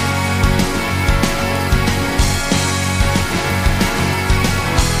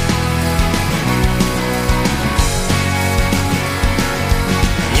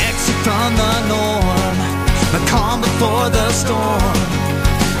 The exit from the norm, the calm before the storm.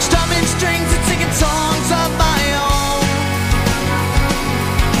 Strumming strings and singing songs of my own.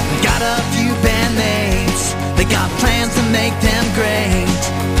 Got a few bandmates, they got plans to make them great.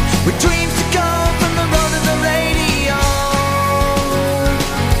 With dreams to go from the road to the radio.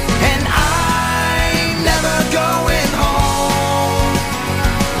 And I'm never going home.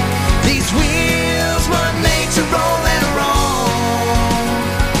 These wheels were made to roll and roll.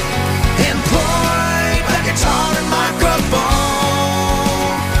 Employed by guitar and microphone.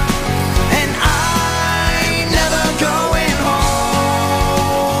 And I'm never going home.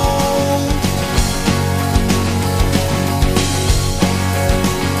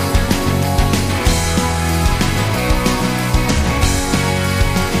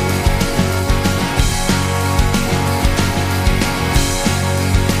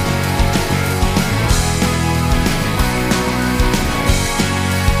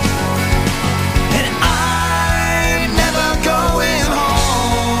 And I'm never going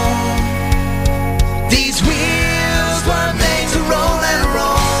home. These wheels were made to roll and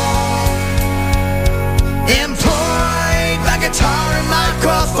roll. Employed by guitar and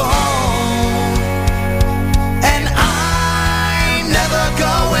microphone. And I'm never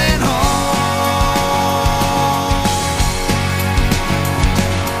going home.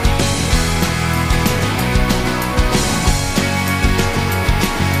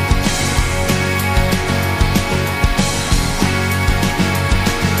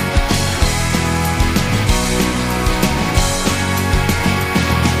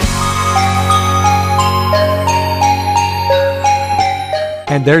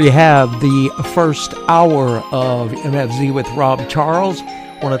 And there you have the first hour of MFZ with Rob Charles.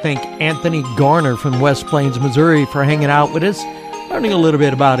 I want to thank Anthony Garner from West Plains, Missouri for hanging out with us, learning a little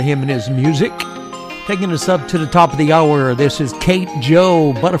bit about him and his music. Taking us up to the top of the hour, this is Kate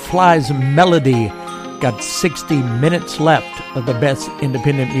Joe, Butterfly's Melody. Got 60 minutes left of the best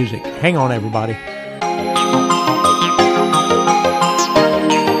independent music. Hang on, everybody.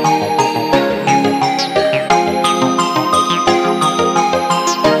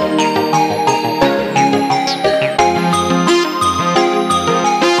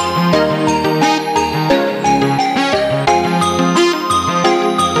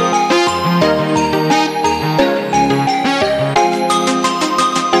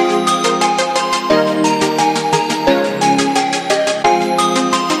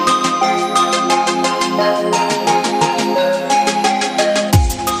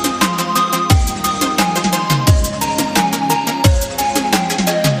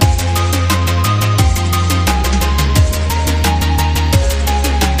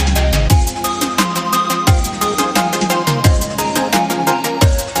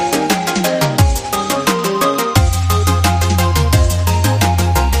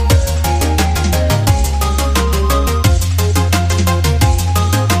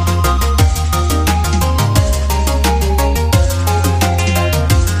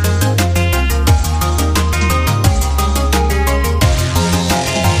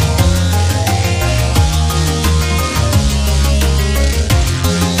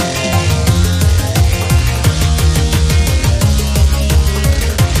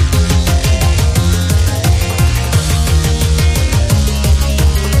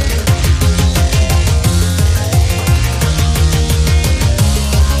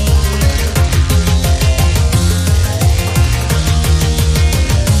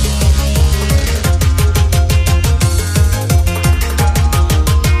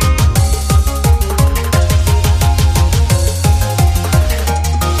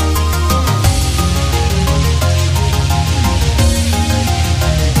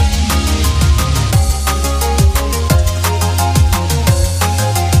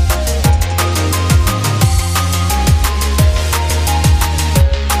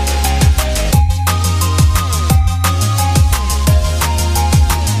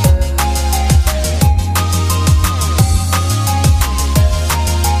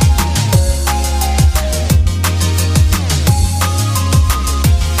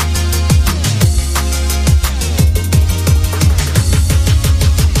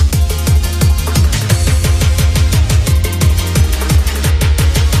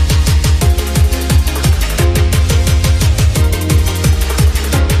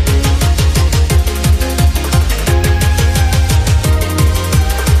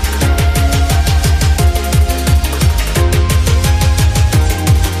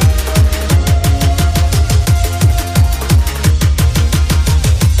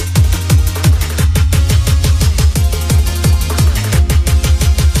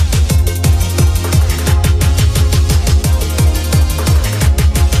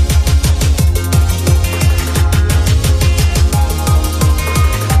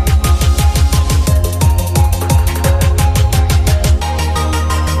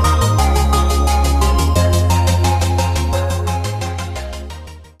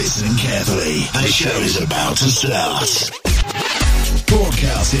 Listen carefully. The show is about to start.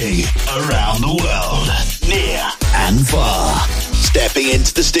 Broadcasting around the world, near and far. Stepping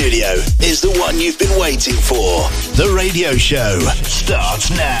into the studio is the one you've been waiting for. The radio show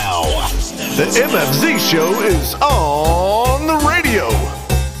starts now. The MFZ show is on the radio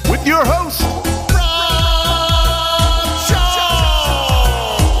with your host,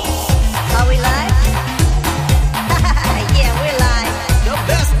 Are we live? Yeah, we're live. The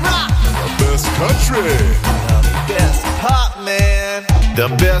best rock, the best country, the best pop, man. the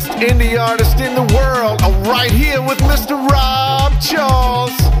best indie artist in the world, right here with Mr. Rob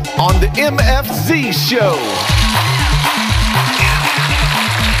Charles on the MFZ show.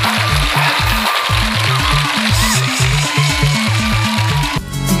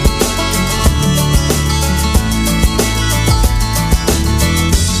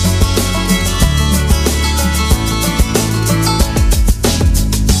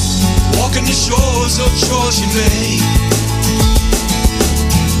 Walking the shores of Georgian Bay,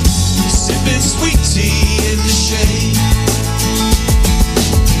 sipping sweet tea in the shade.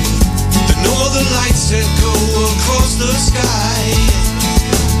 The northern lights that go across the sky,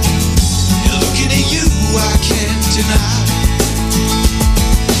 and looking at you I can't deny.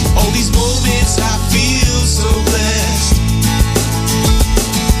 All these moments I feel so blessed.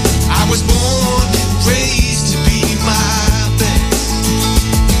 I was born and raised to be my best.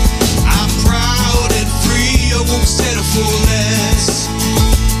 I'm proud and free, I won't settle for less.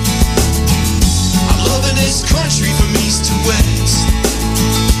 I'm loving this country from east to west.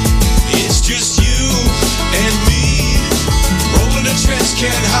 It's just you and me, rolling a trench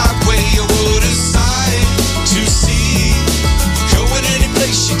can highway. What a sight to see, going any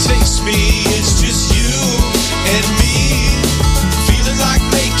place she takes me. It's just you and me, feeling like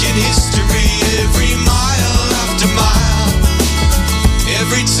making history. Every mile after mile,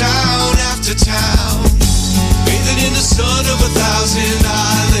 every town after town, bathing in the sun of 1,000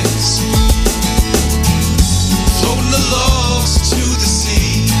 islands, floating the logs to the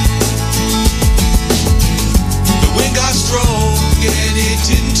sea. The wind got strong and it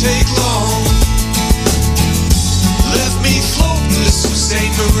didn't take long, left me floating to Sault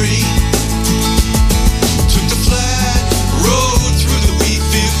Ste. Marie. Took the flat road through the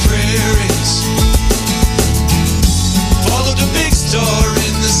wheat-field prairies, followed the big star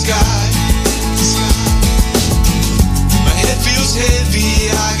in the sky. My head feels heavy,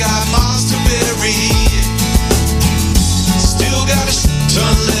 I got miles to bury, still got a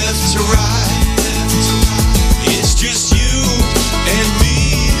ton left to ride. It's just you and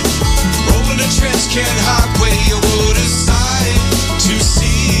me, rolling a trench can highway. What a sight to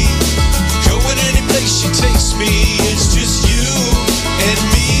see, going any place she takes me. It's just you and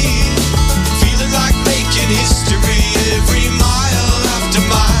me, feeling like making history. Every mile after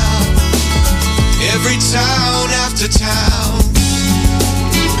mile, every town after town.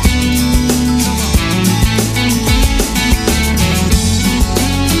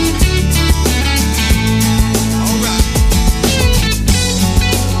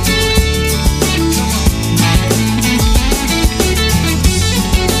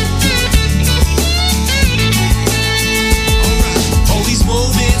 All these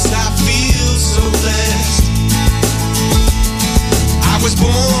moments I feel so blessed. I was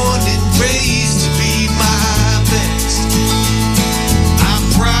born and raised to be my best. I'm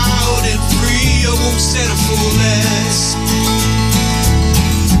proud and free, I won't settle for less.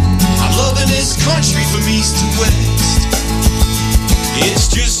 I'm loving this country from east to west. It's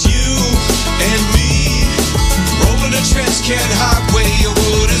just you and me, rolling a trench can highway.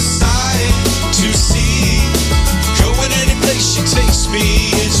 What a sight to see, going any place she takes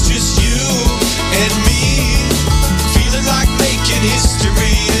me. It's just you and me, feeling like making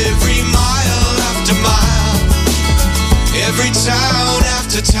history. Every mile after mile, every town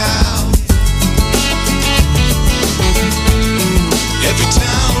after town, every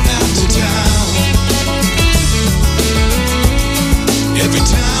town after town, every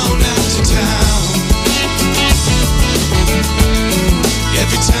town after town,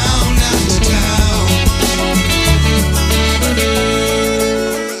 every town after town.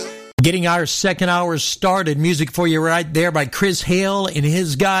 Getting our second hour started. Music for you right there by Chris Hale and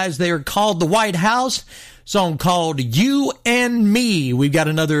his guys. They are called The White House. Song called You and Me. We've got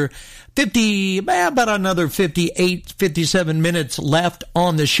another 57 minutes left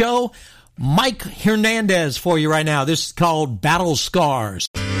on the show. Mike Hernandez for you right now. This is called Battle Scars.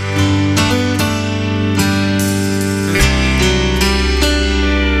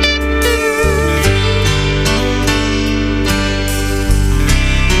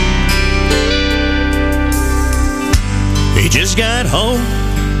 He just got home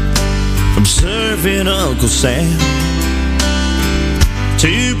from surfing Uncle Sam.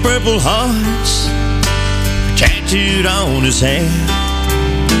 2 purple hearts tattooed on his hand.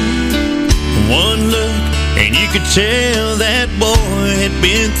 One look and you could tell that boy had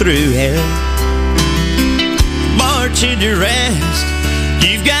been through hell. Bartender asked,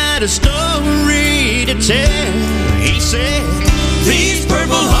 "You've got a story to tell?" He said, "These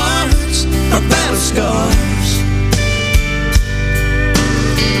purple hearts are battle scars,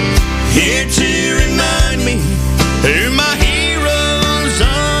 here to remind me who my heroes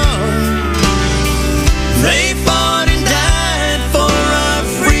are. They fought and died for our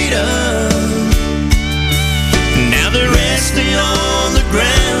freedom. Now they're resting on the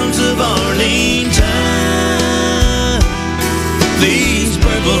grounds of Arlington. These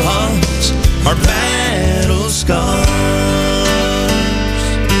purple hearts are battle scars."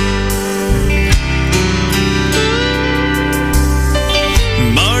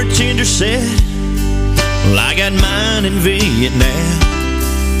 Bartender said, "Well, I got mine in Vietnam.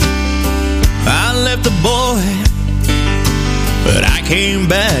 I left a boy, but I came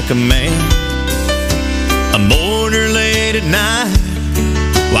back a man. A mourner late at night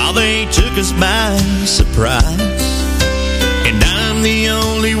while they took us by surprise. And I'm the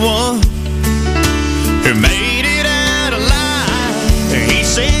only one who made it out alive." He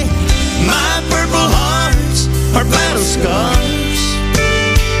said, "My purple hearts are battle scars,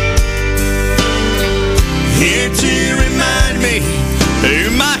 here to remind me who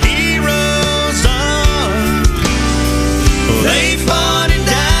my heroes are. They fought and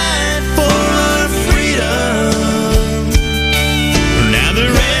died for our freedom. Now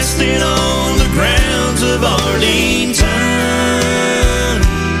they're resting on the grounds of Arlington.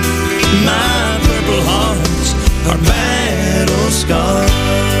 My purple hearts are battle scars."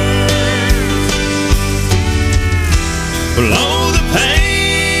 Well, oh, the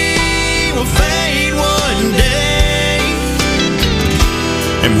pain will fade one day,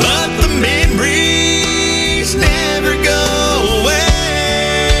 but the memories never go away.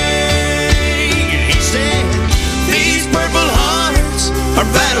 He said, "These purple hearts are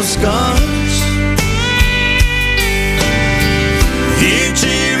battle scars, here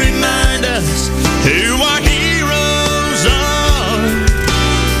to remind us who our heroes are.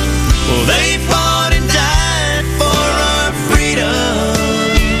 Well, they fought and died for our freedom.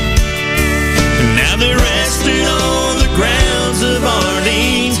 Now they're resting on the grounds of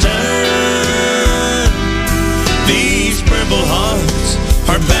Arlington. These purple hearts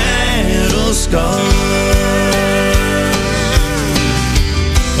are battle scars.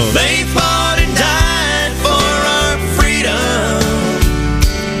 Well, they fought and died for our freedom.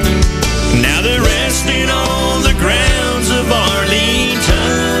 Now they're resting on the grounds of Arlington.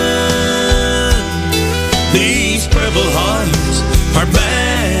 These purple hearts are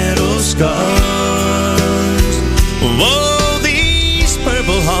battle scars. Whoa, these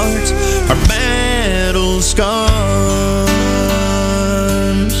purple hearts are battle scars."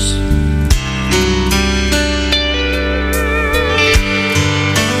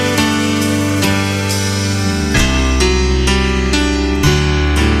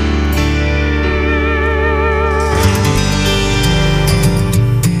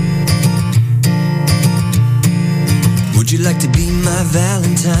 Would you like to be my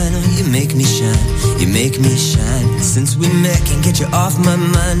Valentine? Oh, you make me shine, you make me shine. Since we met, can't get you off my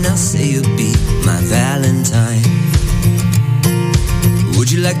mind. Now say you'll be my Valentine. Would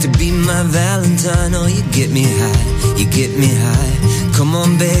you like to be my Valentine? Oh, you get me high, you get me high. Come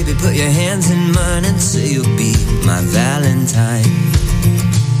on, baby, put your hands in mine and say you'll be my Valentine.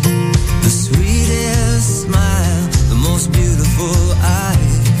 The sweetest smile, the most beautiful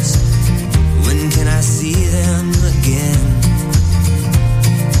eyes. When can I see them again?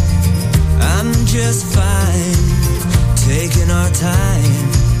 I'm just fine, taking our time.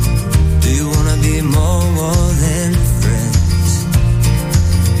 Do you wanna be more than friends?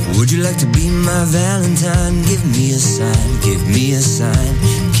 Would you like to be my Valentine? Give me a sign, give me a sign.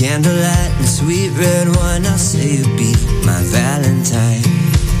 Candlelight and sweet red wine, I'll say you'll be my Valentine.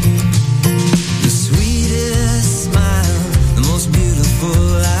 The sweetest smile, the most beautiful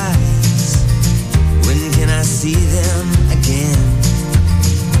eyes. When can I see them again?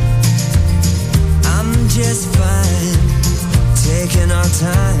 I'm just fine, taking our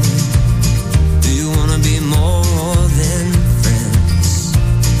time. Do you wanna be more than friends?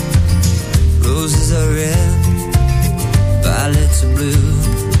 Roses are red, violets are blue.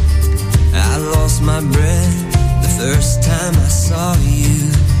 I lost my breath the first time I saw you.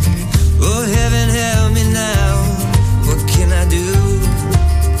 Oh, heaven help me now, what can I do?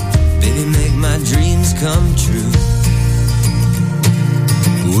 Baby, make my dreams come true.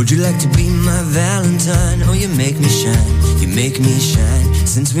 Would you like to be my Valentine? Oh, you make me shine, you make me shine.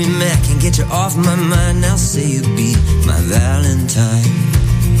 Since we met, can't get you off my mind. Now say you'd be my Valentine.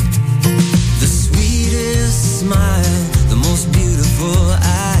 The sweetest smile, the most beautiful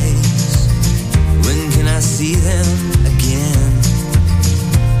eyes. When can I see them again?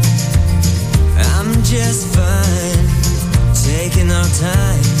 I'm just fine, taking our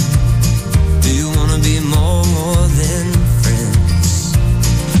time. Do you wanna be more than friends?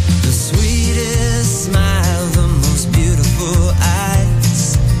 The sweetest smile, the most beautiful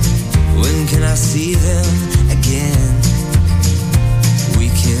eyes. When can I see them again? We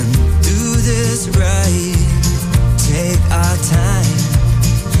can do this right, take our time.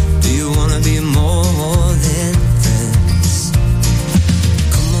 Do you wanna be more than friends?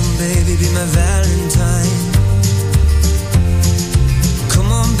 Come on baby, be my Valentine.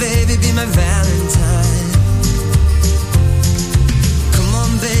 Come on baby, be my Valentine. Come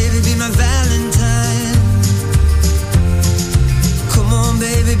on baby, be my Valentine. Come on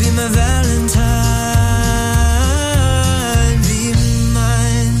baby, be my Valentine. Be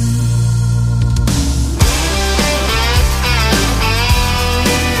mine.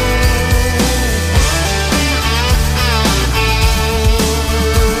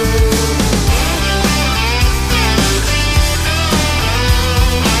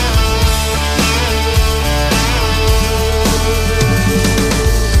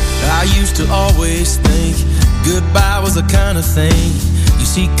 I used to always think goodbye was the kind of thing you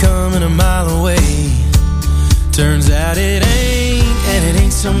see coming a mile away. Turns out it ain't, and it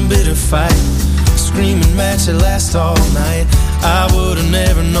ain't some bitter fight. A screaming match that lasts all night. I would've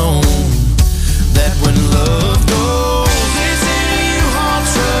never known that when love goes, it's in a U-Haul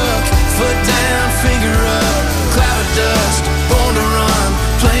truck. Foot down, finger up, cloud of dust, born to run,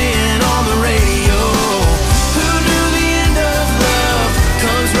 playing on the radio. Who knew the end of love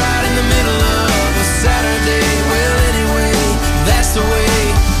comes right in the middle of a Saturday? Well, anyway, that's the way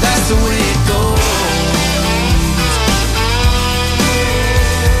it goes.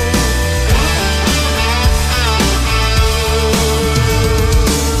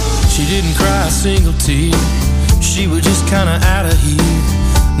 She didn't cry a single tear, she was just kinda out of here.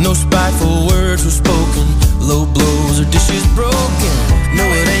 No spiteful words were spoken, low blows or dishes broken. No,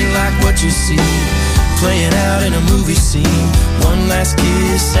 it ain't like what you see, playing out in a movie scene. One last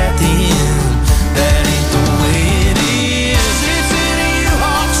kiss at the end, that ain't the way it is. It's in a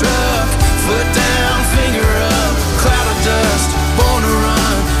U-Haul truck, foot down, finger up, cloud of dust, born to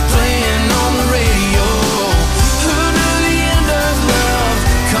run, playing on the radio. Who knew the end of love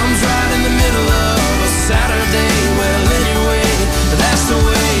comes right in the middle of a Saturday? Well, anyway, that's the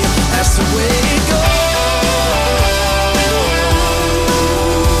way it goes.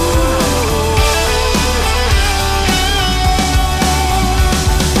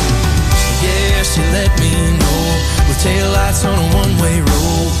 Yeah, she let me know with taillights on a one-way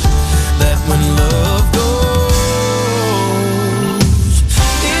road that when love goes,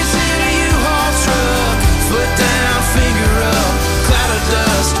 it's in a U-Haul truck, foot down, finger up, cloud of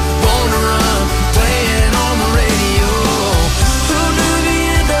dust, born to run, playing on the radio. Who knew the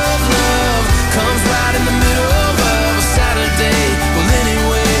end of love comes right in the middle of a Saturday? Well,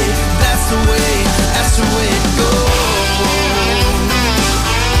 anyway, that's the way it goes.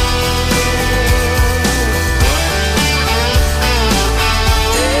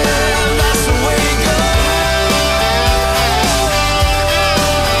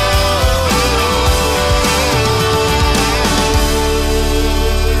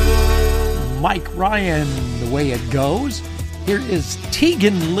 Mike Ryan, The Way It Goes. Here is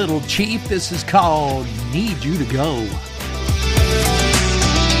Tegan Little Chief. This is called Need You to Go.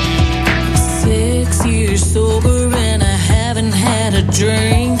 6 years sober and I haven't had a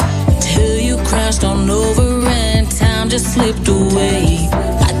drink till you crashed on over and time just slipped away.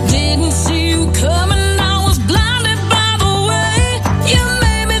 I didn't see you coming. I was blinded by the way you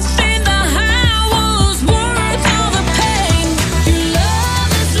made me think the high was worth all the pain. Your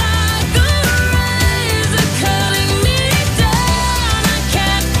love is like a razor cutting me down. I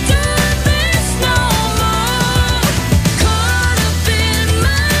can't do this no more. Caught up in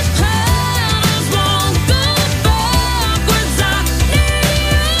my patterns, won't go backwards. I need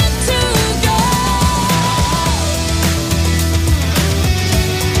you to go.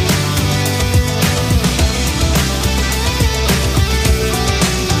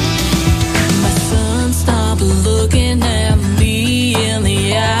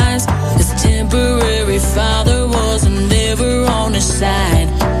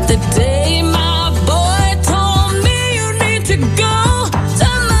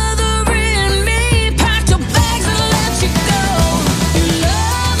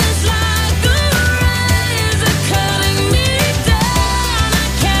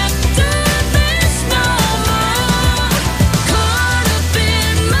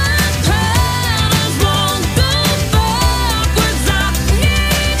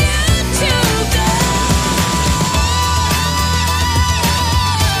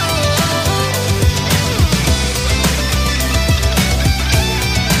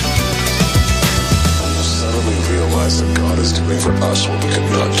 could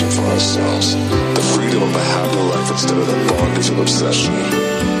not give for ourselves. The freedom of a happy life instead of the bondage of obsession.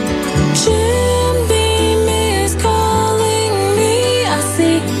 Jim Beam is calling me. I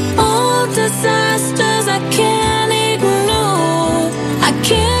see all disasters I can't ignore. I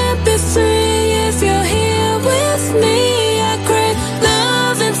can't be free if you're here with me. I crave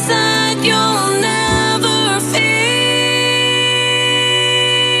love inside, you'll never feel.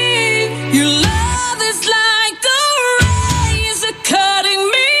 Your love is like a razor cutting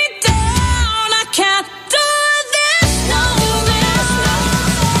me down. I can't do this no more.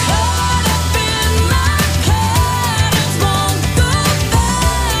 Caught up in my patterns, won't go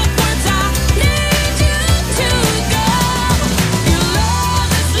backwards. I need you to go. Your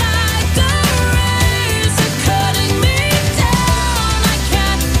love is like a razor cutting me down. I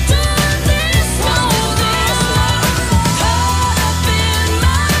can't do this no more. Caught up in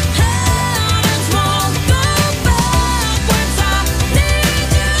my patterns, won't go backwards. I need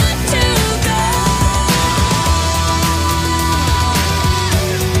you to go.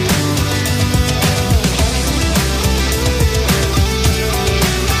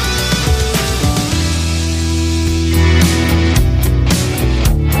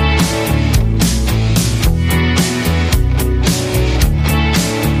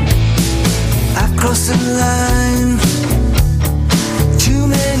 I've crossed the line too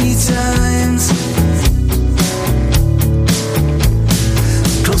many times,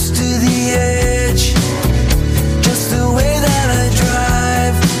 close to the edge, just the way that I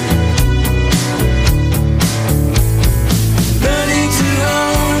drive, learning to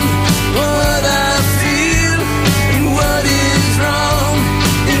own what I feel and what is wrong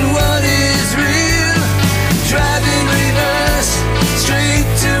and what is real, driving reverse straight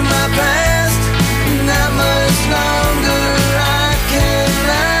to my past. Not much longer I can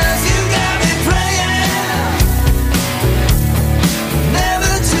last. You got me praying,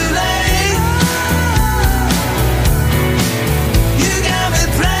 never too late. You got me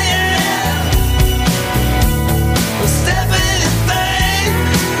praying, stepping in faith.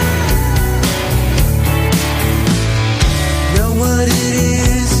 Know what it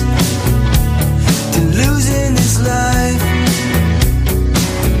is to lose in this life.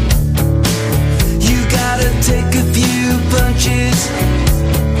 You gotta take a few punches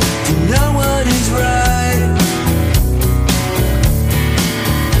to know what is right.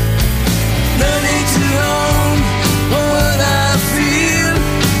 Learning to own what I feel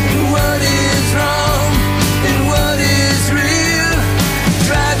and what is wrong and what is real.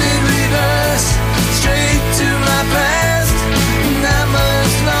 Driving reverse straight to my past. Not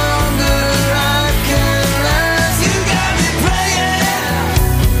much longer I can last. You got me praying,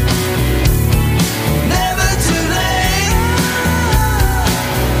 never too late.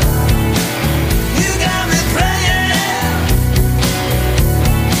 You got me praying,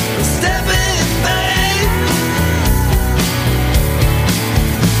 stepping in faith.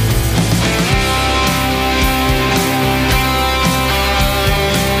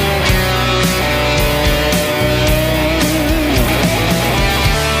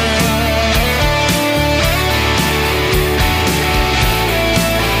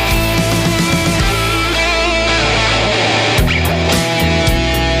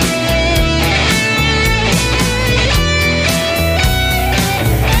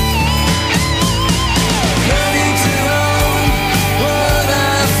 Learning to own what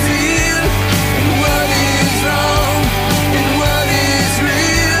I feel and what is wrong and what is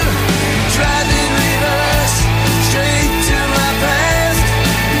real. Driving reverse straight to my past.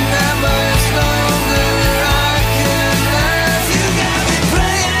 Not much longer I can last. You got me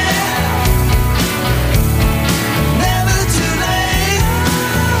praying, never too late.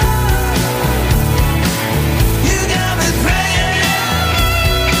 You got me praying,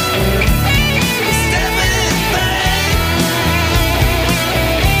 stepping in faith.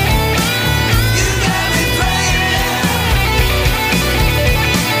 You got me praying,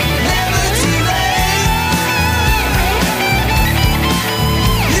 never too late.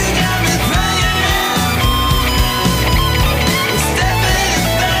 You got me praying, stepping in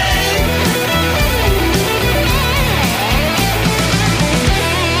faith.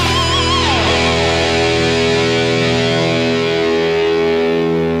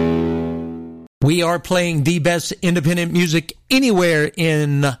 We are playing the best independent music anywhere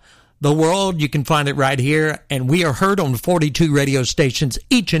in the world. You can find it right here, and we are heard on 42 radio stations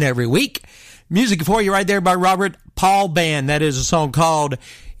each and every week. Music for you right there by Robert Paul Band. That is a song called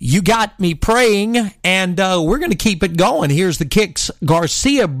You Got Me Praying, and we're going to keep it going. Here's the Kix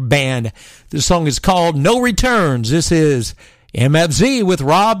Garcia Band. The song is called No Returns. This is MFZ with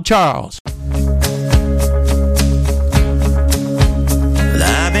Rob Charles.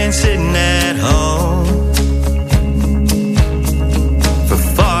 been sitting at home for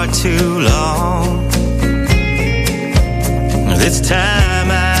far too long. This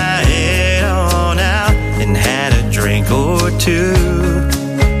time I head on out and had a drink or two.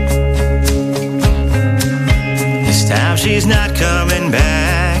 This time she's not coming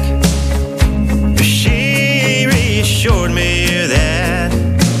back, but she reassured me that.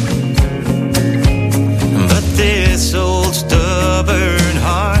 But this old stubborn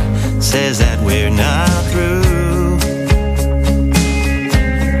heart says that we're not through.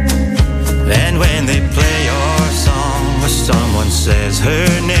 And when they play your song or someone says her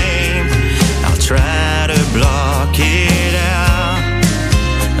name, I'll try to block it out.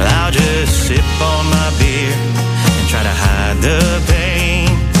 I'll just sip on my beer and try to hide the pain.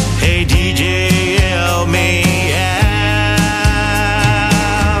 Hey DJ, help me out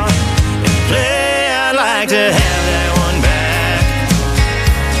and play. I'd like to have that one back,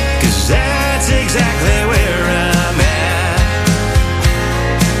 'cause that's exactly where I'm at.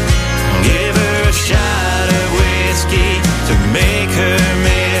 Give her a shot of whiskey to make her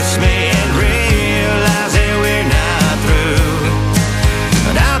miss me and realize that we're not through.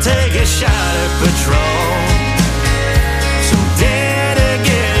 And I'll take a shot of Patron, something to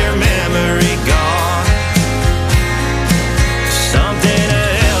get your memory gone, something to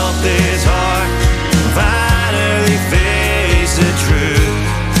help this heart finally face the truth.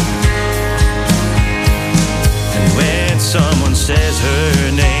 And when someone says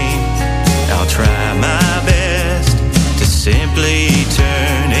her name, I'll try my best to simply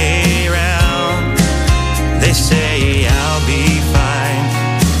turn around. They say I'll be fine,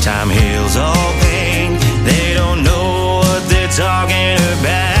 time heals all pain. They don't know what they're talking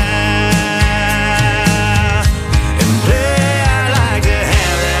about. And play, I'd like to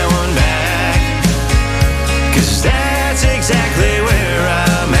have that one back, 'cause that's exactly where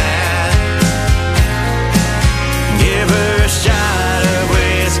I'm at. Give her a shot of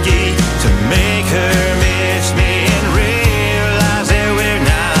whiskey to make her miss me and realize that we're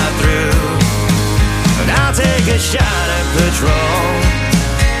not through. And I'll take a shot of Patron,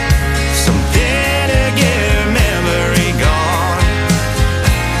 something to get her memory gone,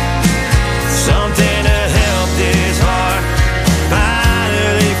 something to help this heart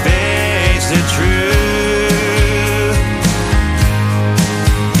finally face the truth.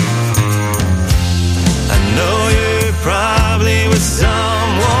 I know you're probably with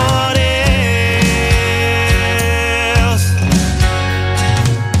someone else.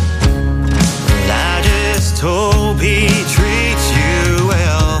 Well, I just hope he treats you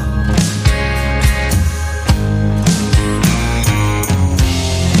well.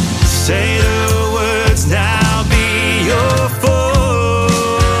 Say the words now, be your fool.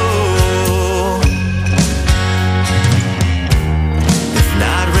 If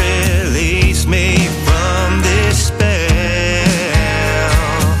not, release me from this spell.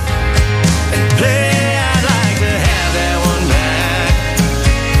 And play, I'd like to have that one back,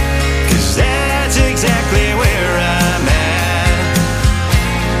 'cause that's exactly where I'm at.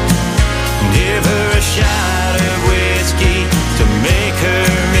 Give her a shot of whiskey to make her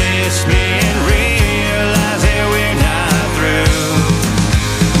miss me and realize that we're not through.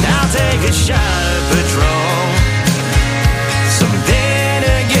 And I'll take a shot of Patron, something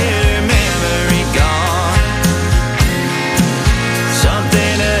to get her memory gone,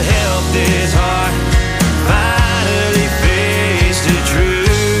 something to help this heart finally face the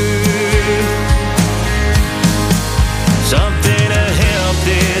truth, something to help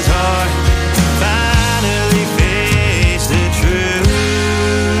this heart finally face the truth.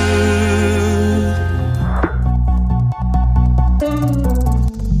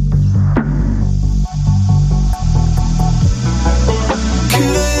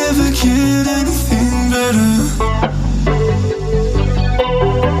 Could I ever get anything better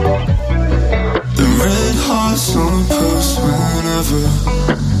than red hearts on a post whenever?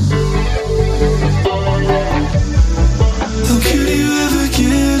 How could you ever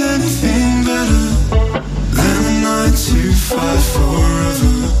get anything better than a 9-to-5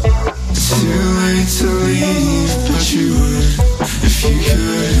 forever? It's too late to leave, but you would if you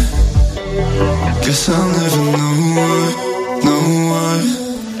could. Guess I'll never know why.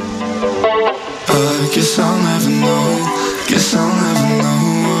 I guess I'll never know. Guess I'll never know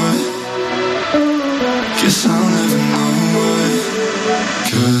why. Guess I'll never know why.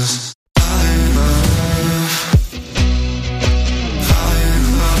 'Cause I love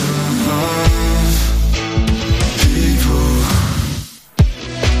people,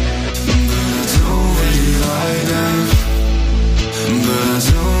 but I don't really like them. But I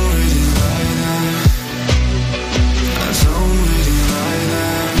don't really like them. I don't really like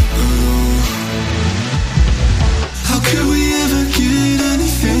them.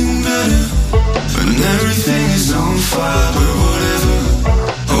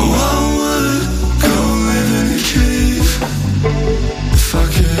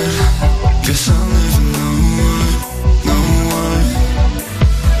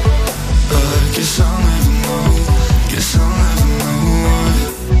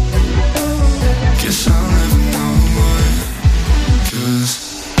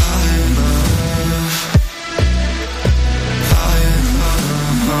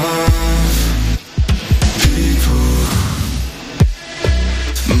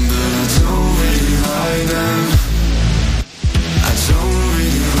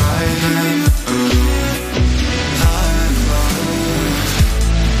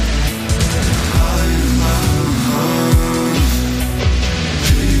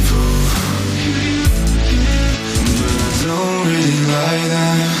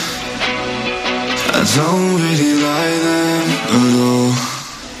 them. I don't really like them at all.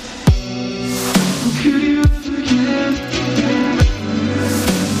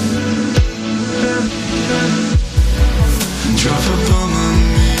 Drop a bomb on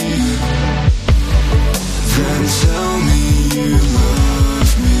me, then tell me you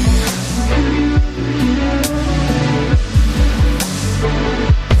love me.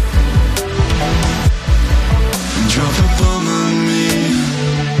 Drop a bomb on me,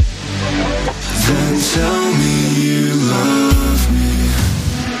 then tell me you love me.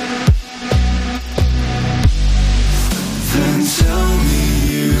 Then tell me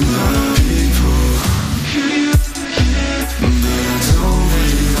you love people. But I don't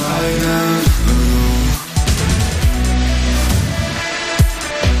really like them at all.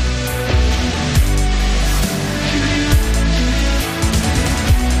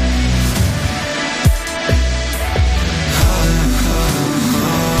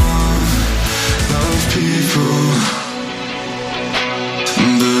 Love people,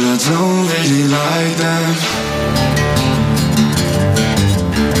 but I don't really like them.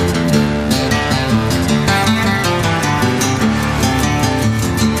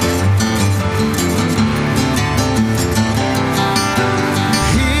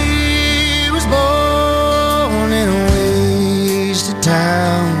 He was born in a wasted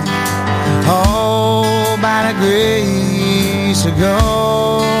town, all by the grace of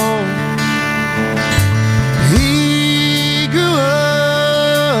God. He grew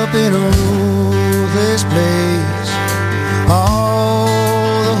up in a ruthless place,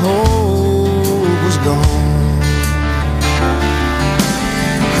 all the hope was gone.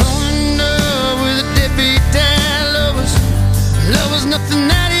 Growing up with a deadbeat dad, love was nothing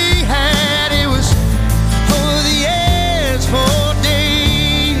that he had. It was over the edge for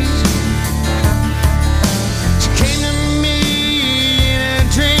days. She came to me in a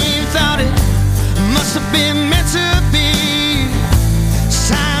dream, thought it must have been meant to be.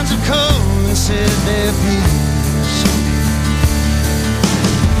 Signs have come and said their piece.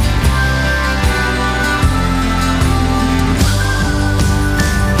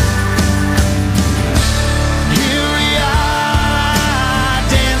 Here we are,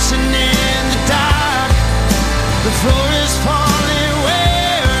 dancing in the dark. The floor is falling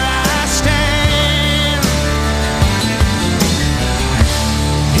where I stand.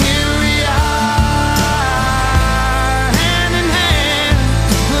 Here we are, hand in hand,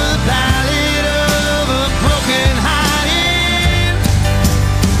 with the ballad of a broken-hearted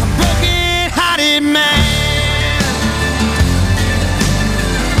man.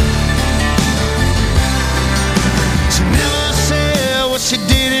 She never said what she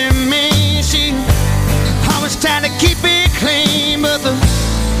didn't mean. She always tried to keep it clean, but the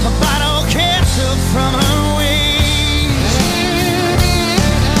bottle kept her from her wings.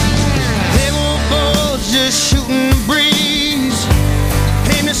 They were both just shooting the breeze,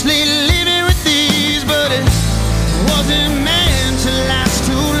 aimlessly living with these, but it wasn't meant to last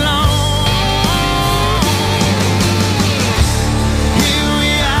too long. Here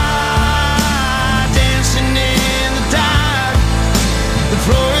we are, dancing in the dark. The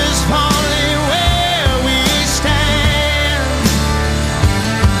floor is falling where we stand.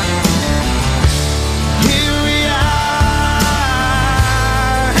 Here we are,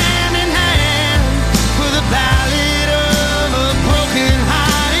 hand in hand, with a ballad of a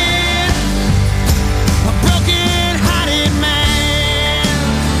broken-hearted man. Broken-hearted man.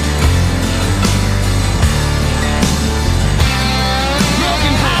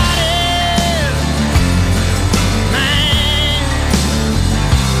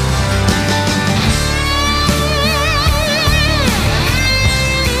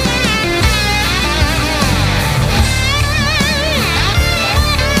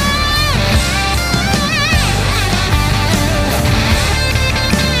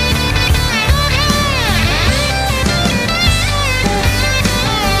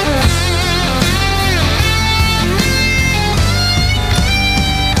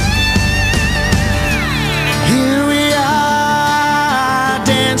 Here we are,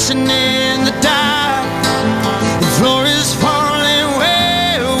 dancing in the dark. The floor is falling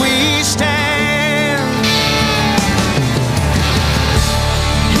where we stand.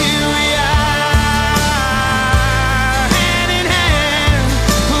 Here we are, hand in hand,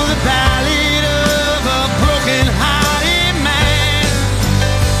 with the ballad of a broken-hearted man.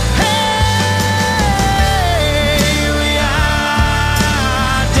 Hey, here we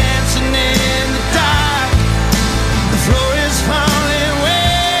are, dancing in the dark. The floor is falling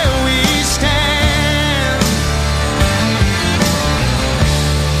where we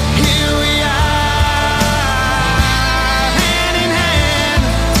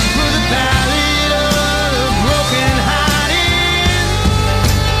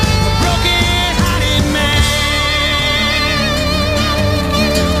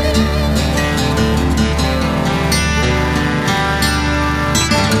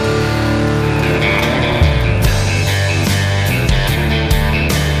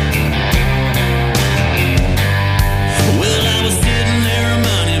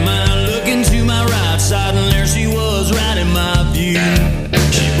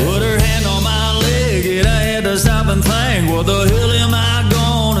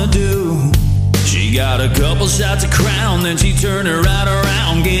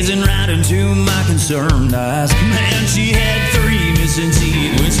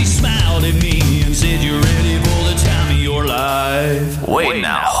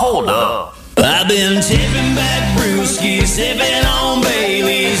up. I've been tipping back brewskis, sipping on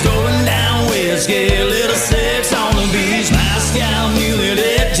Baileys, going down whiskey, little sex on the beach, Moscow muley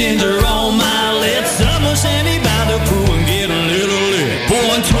dip, ginger on my lips, summer shandy by the pool and get a little lit.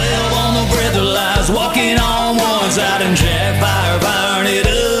 Pouring 12 on the breathalyzer, walking on one side and jack fire, firing it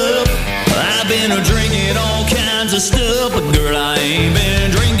up. I've been drinking all kinds of stuff, but girl, I ain't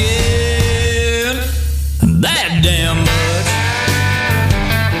been drinking that damn much.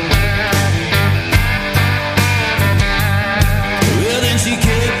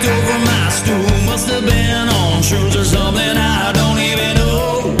 Must have been on shrooms or something, I don't even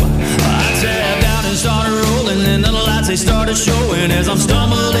know. I tapped out and started rolling, and the lights they started showing as I'm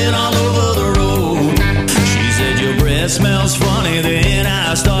stumbling all over the road. She said your breath smells funny, then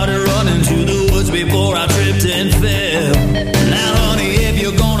I started running to the woods before I tripped and fell. Now honey, if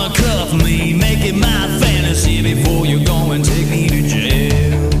you're gonna cuff me, make it my fantasy before you go and take me to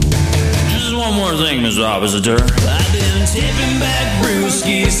jail. Just one more thing, Mr. Officer. I've been tipping back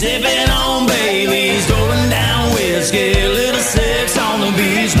brewskis, sipping on Baileys, going down whiskey, little sex on the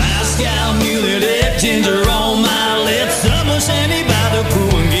beach, Moscow muley dip, ginger on my lips, summer shandy by the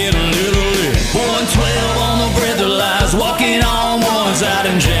pool and get a little lit. Pouring 12 on the breathalyzer, walking on one side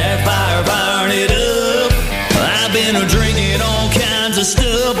and jack fire, firing it up. I've been drinking all kinds of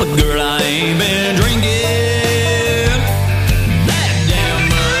stuff, but girl, I ain't been drinking that damn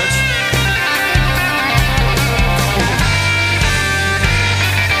much.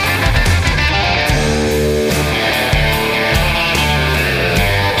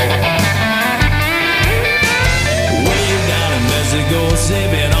 Go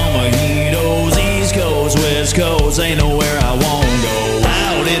sipping on mojitos, East Coast, West Coast, ain't nowhere I won't go.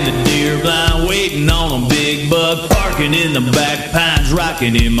 Out in the deer blind, waiting on a big buck, parking in the back pines,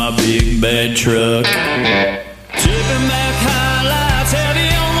 rocking in my big bad truck. Tipping back highlights,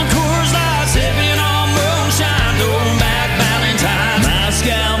 heavy on the Coors Light, sipping on moonshine, going back Valentine,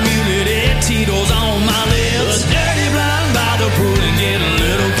 Moscow muley dip, Tito's on my lips, dirty blind by the pool and get a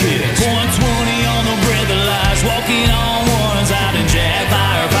little kick. 120 on the breathalyzer, walking on out and jack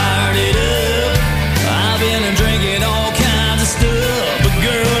fire, fired it up. I've been drinking all kinds of stuff, but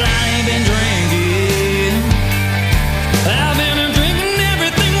girl, I ain't been drinking. I've been drinking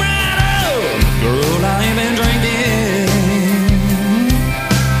everything right up. Girl, I ain't been drinking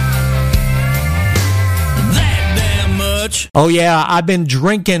that damn much. Oh yeah, I've been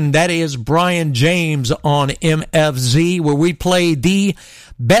drinking. That is Brian James on MFZ, where we play the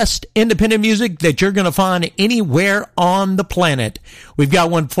best independent music that you're going to find anywhere on the planet. We've got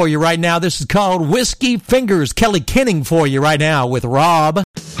one for you right now. This is called Whiskey Fingers. Kelly Kenning for you right now with Rob. You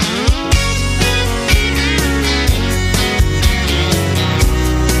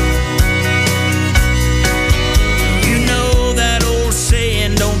know that old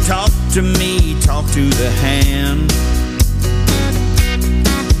saying, don't talk to me, talk to the hand.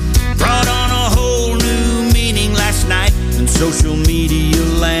 Brought on a whole new meaning last night in social media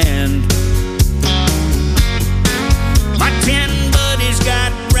land. My 10 buddies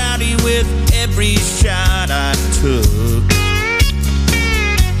got rowdy with every shot I took.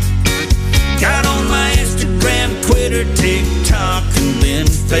 Got on my Instagram, Twitter, TikTok, and then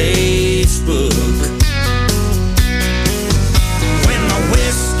Facebook. When my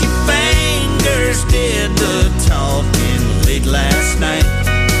whiskey fingers did the talking late last night,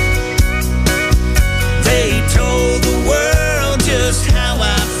 they told the world just how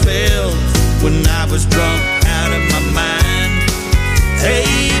I felt when I was drunk out of my mind. A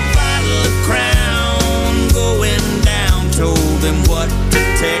bottle of Crown going down told them what to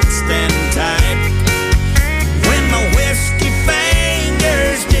text and type. When my whiskey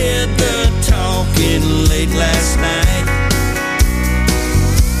fingers did the talking late last night.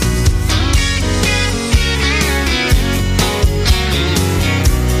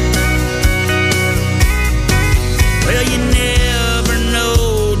 Well, you never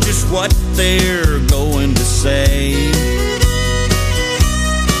know just what they're going to say.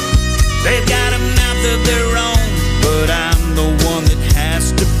 They've got a mouth of their own, but I'm the one that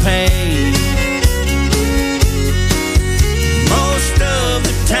has to pay. Most of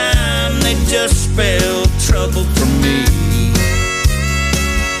the time they just spell trouble for me,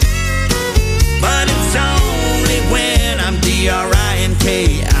 but it's only when I'm D-R-I-N-K-I-N-G.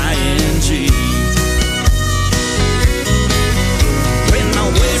 When my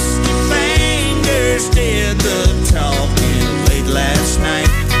whiskey fingers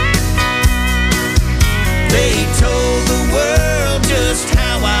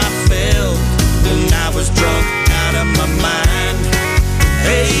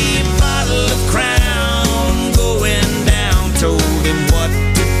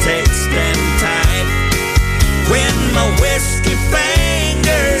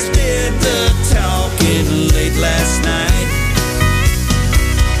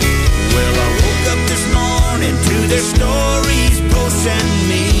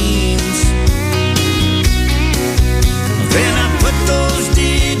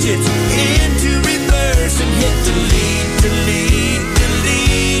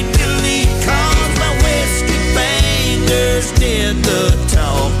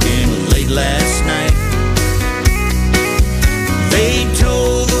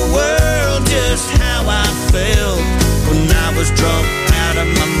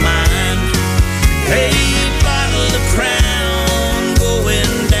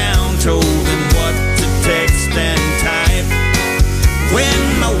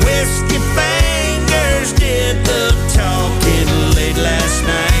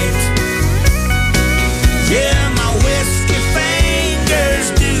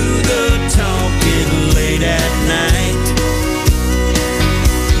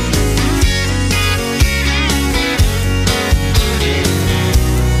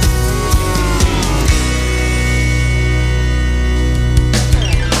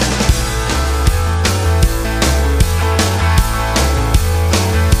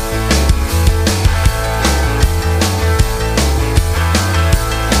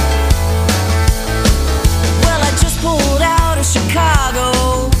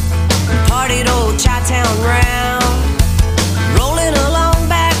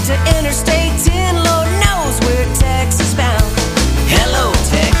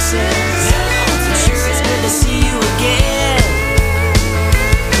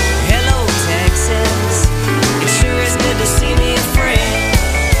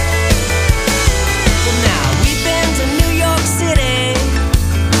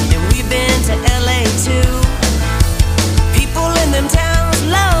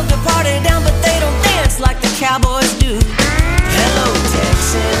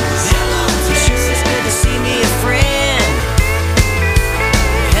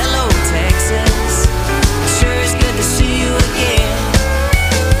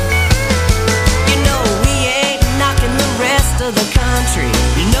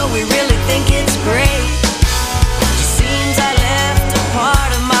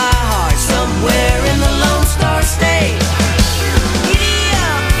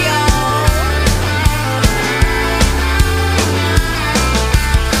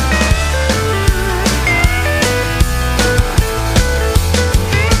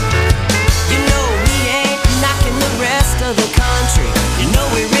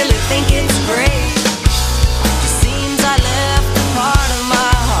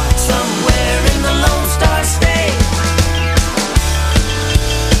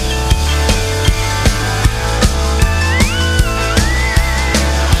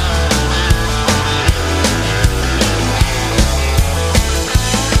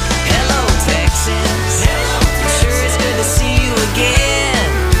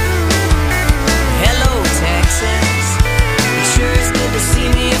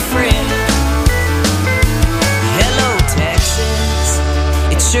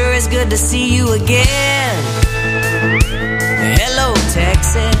to see you again. Hello,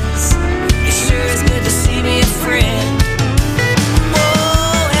 Texas. It sure is good to see me a friend.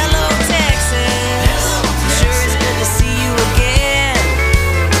 Oh, hello, Texas. Sure is good to see you again.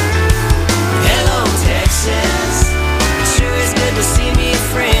 Hello, Texas. It sure is good to see me a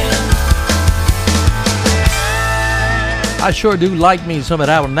friend. I sure do like me some of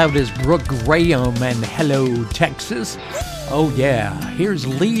that one. That is Brooke Graham and Hello, Texas. Oh, yeah. Here's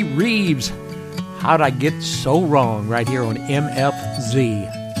Lee Reeves. How'd I Get So Wrong? Right here on MFZ.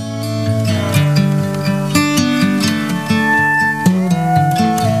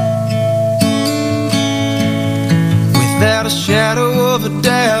 Without a shadow of a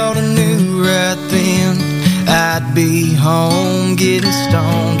doubt, I knew right then I'd be home getting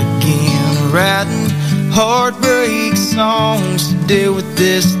stoned again, writing heartbreak songs to deal with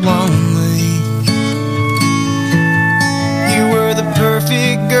this lonely. You were the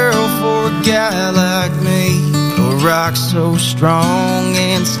perfect girl for a guy like me, a rock so strong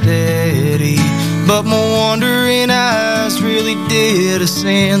and steady. But my wandering eyes really did us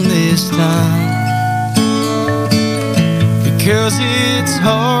in this time. Because it's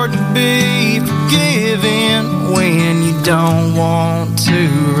hard to be forgiven when you don't want to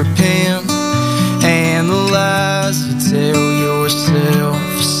repent. And the lies you tell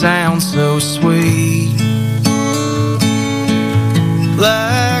yourself sound so sweet.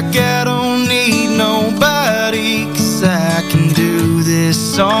 Like I don't need nobody, 'cause I can do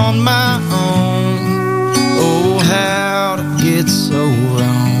this on my own. Oh, how to get so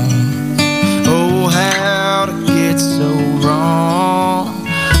wrong. Oh, how to get so wrong.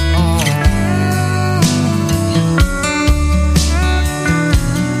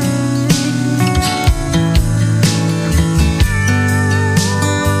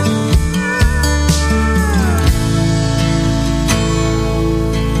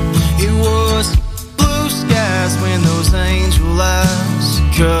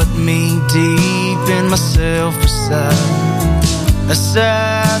 Cut me deep in myself a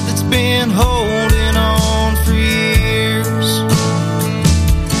side that's been holding on for years.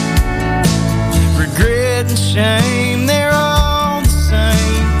 Regret and shame, they're all the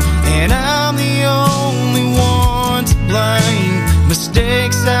same, and I'm the only one to blame.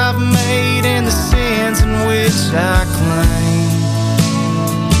 Mistakes I've made and the sins in which I claim.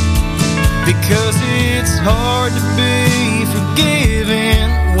 Because it's hard to be forgiven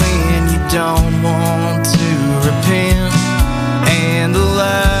when you don't want to repent. And the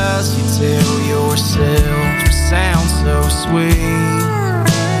lies you tell yourself sound so sweet.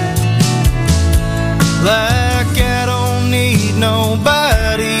 Like I don't need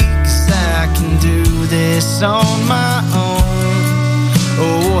nobody, 'cause I can do this on my own.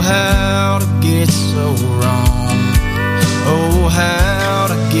 Oh, how to get so wrong. Oh, how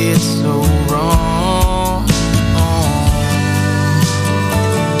to get so wrong.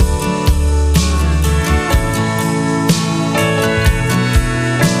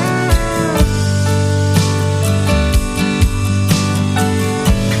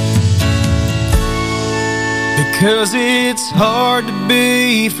 Because it's hard to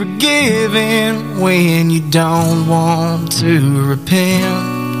be forgiven when you don't want to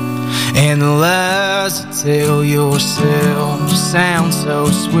repent. And the lies you tell yourself sound so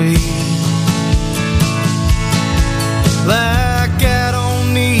sweet. Like I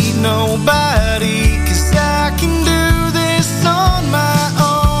don't need nobody, 'cause I can do this on my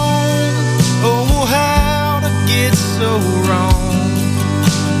own. Oh, how to get so wrong.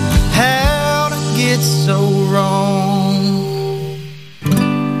 How to get so wrong.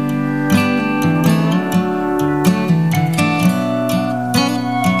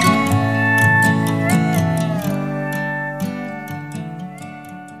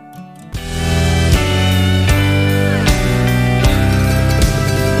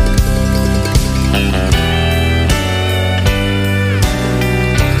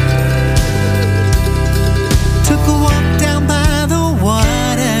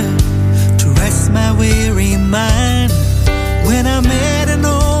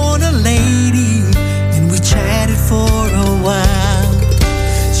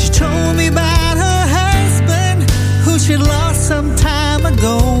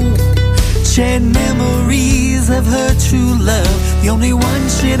 Shared memories of her true love, the only one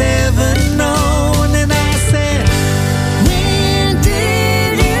she'd ever known. And I said, when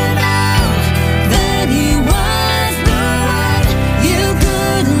did you know that he was the one you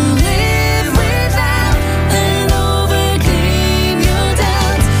couldn't live without? And overcame your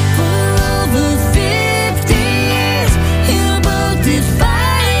doubts for over 50 years. You both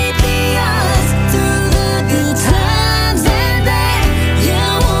defied the odds through the good times and bad. You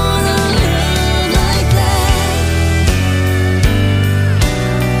wanna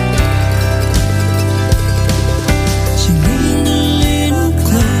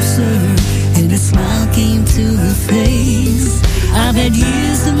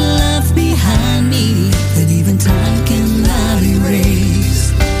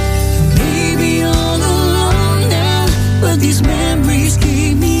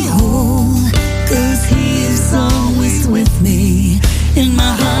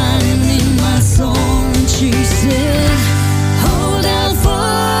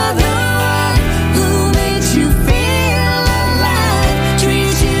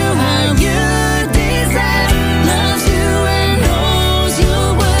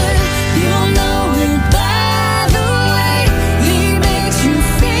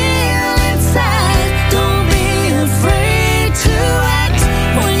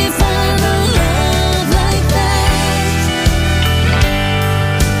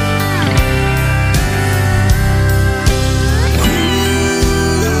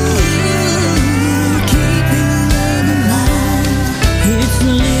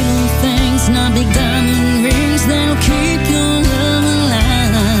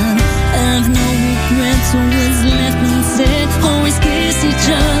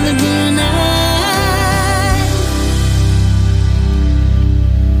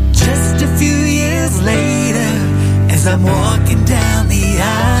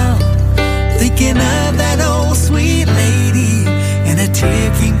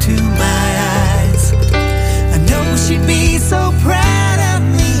be so proud of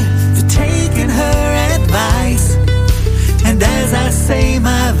me for taking her advice. And as I say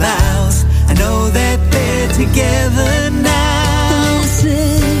my vows, I know that they're together now.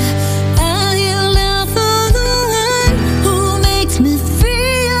 Listen, I'll yell out for the one who makes me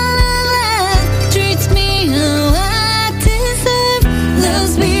feel alive, treats me how I deserve,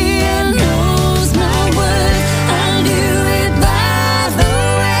 loves me and knows my worth. I'll do it by the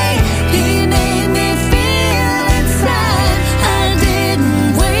way he made me feel inside. I didn't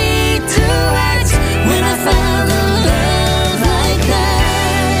wait to act when I found the love like that.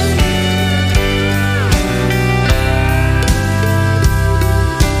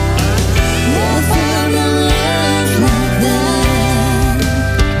 I found the love like that.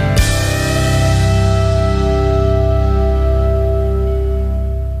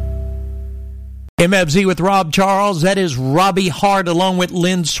 MFZ with Rob Charles. That is Robbie Hart along with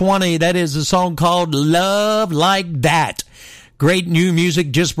Lynn Swanee. That is a song called Love Like That. Great new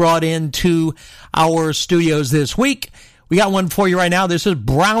music just brought into our studios this week. We got one for you right now. This is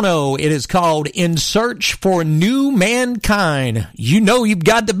Browno. It is called In Search for New Mankind. You know you've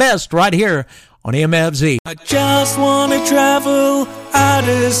got the best right here on MFZ. I just wanna travel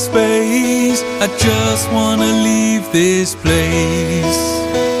outer space. I just wanna leave this place.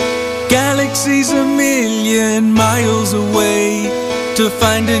 Galaxies a million miles away to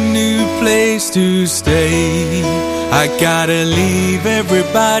find a new place to stay. I gotta leave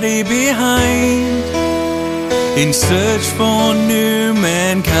everybody behind in search for new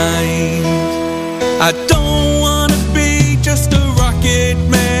mankind. I don't wanna be just a rocket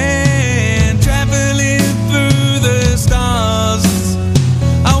man traveling through the stars.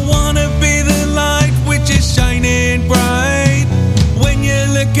 I wanna be the light which is shining bright when you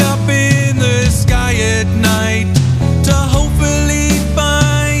look up in the sky at night, to hopefully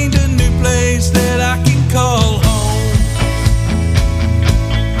find a new place that I can call home.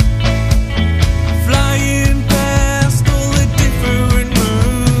 Flying past all the different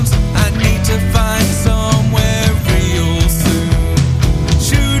moons, I need to find somewhere real soon.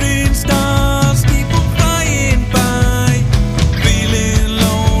 Shooting stars keep on flying by, feeling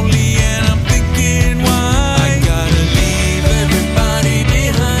lonely and I'm thinking why. I gotta leave everybody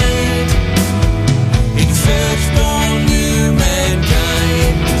behind in search for new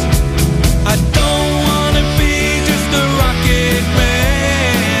mankind. I don't wanna be just a rocket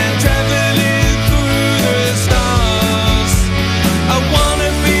man traveling through the stars. I wanna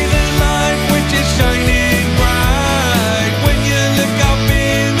be the light which is shining bright when you look up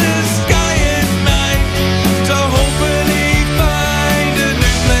in the sky at night, to hopefully find a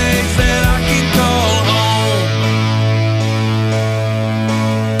new place that I can call home.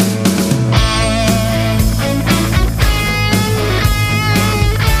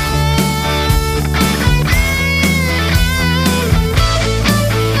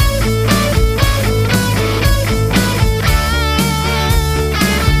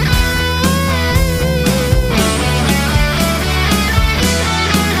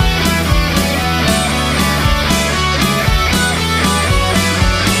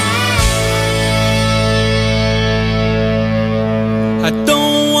 I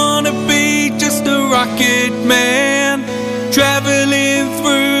don't wanna be just a rocket man traveling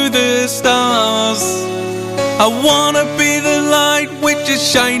through the stars. I wanna be the light which is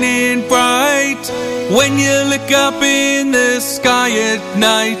shining bright when you look up in the sky at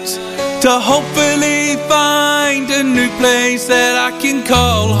night, to hopefully find a new place that I can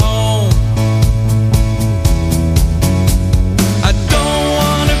call home. I don't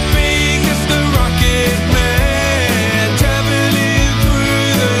wanna be just a rocket man traveling through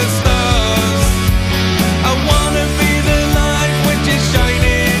the stars. I wanna be the light which is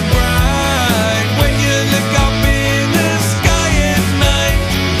shining bright when you look up in the sky at night,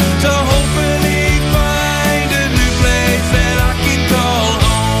 to hopefully find a new place that I can call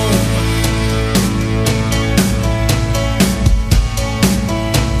home.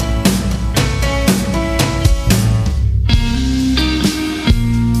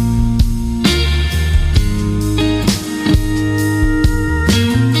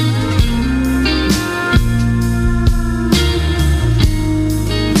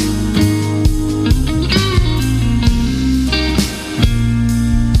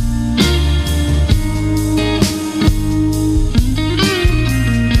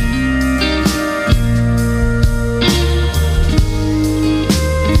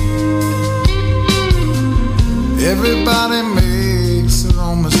 Everybody makes their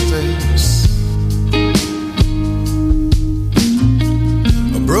own mistakes.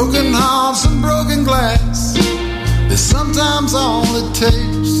 Broken hearts and broken glass is sometimes all it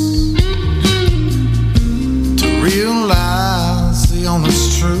takes to realize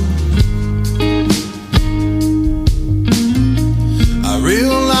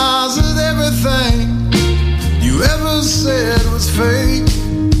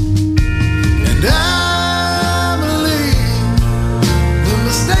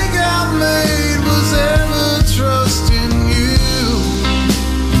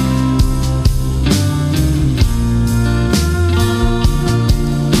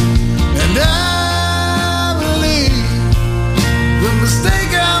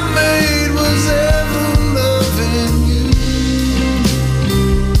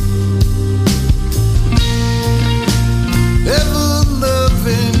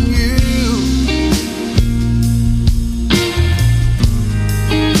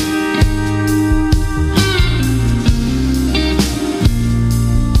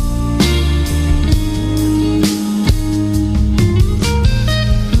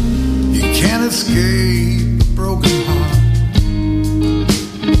escape a broken heart.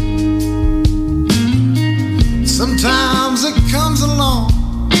 Sometimes it comes along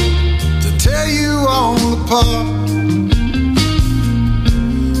to tear you all apart,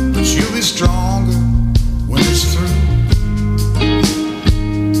 but you'll be stronger when it's through.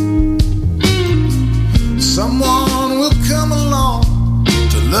 Someone will come along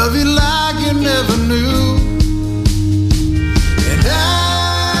to love you like you never knew. And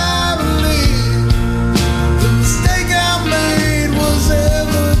I believe the mistake I made was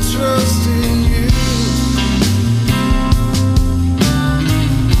ever trusting you.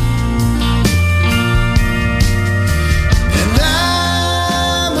 And I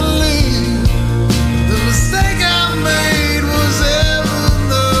believe the mistake I made was ever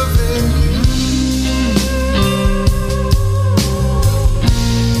loving you.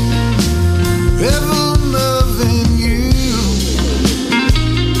 Ever loving you.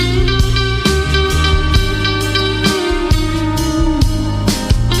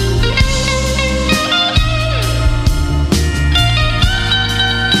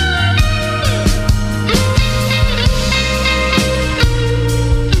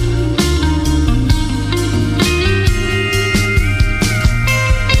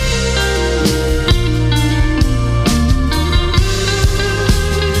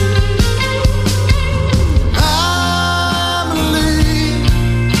 I believe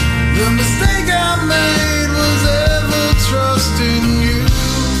the mistake I made was ever trusting you.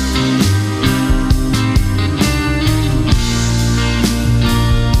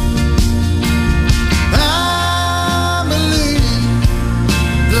 I believe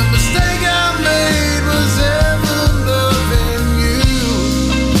the mistake I made was ever loving you.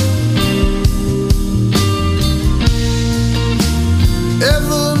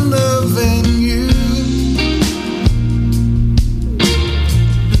 Ever loving you.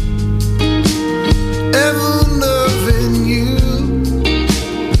 Ever loving you.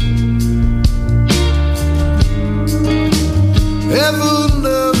 Ever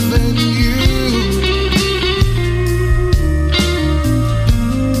loving you.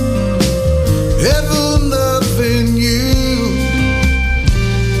 Ever loving you.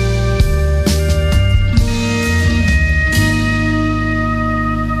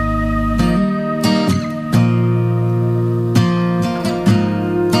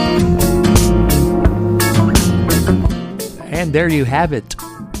 And there you have it.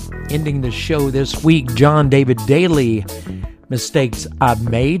 Ending the show this week, John David Daly, Mistakes I've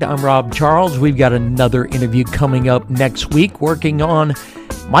Made. I'm Rob Charles. We've got another interview coming up next week, working on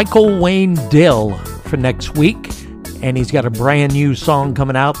Michael Wayne Dill for next week. And he's got a brand new song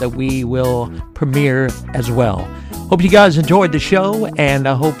coming out that we will premiere as well. Hope you guys enjoyed the show, and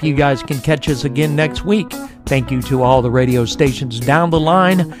I hope you guys can catch us again next week. Thank you to all the radio stations down the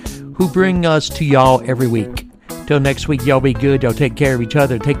line who bring us to y'all every week. Till next week, y'all be good. Y'all take care of each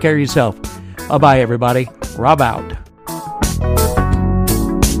other. Take care of yourself. Bye-bye, everybody. Rob out.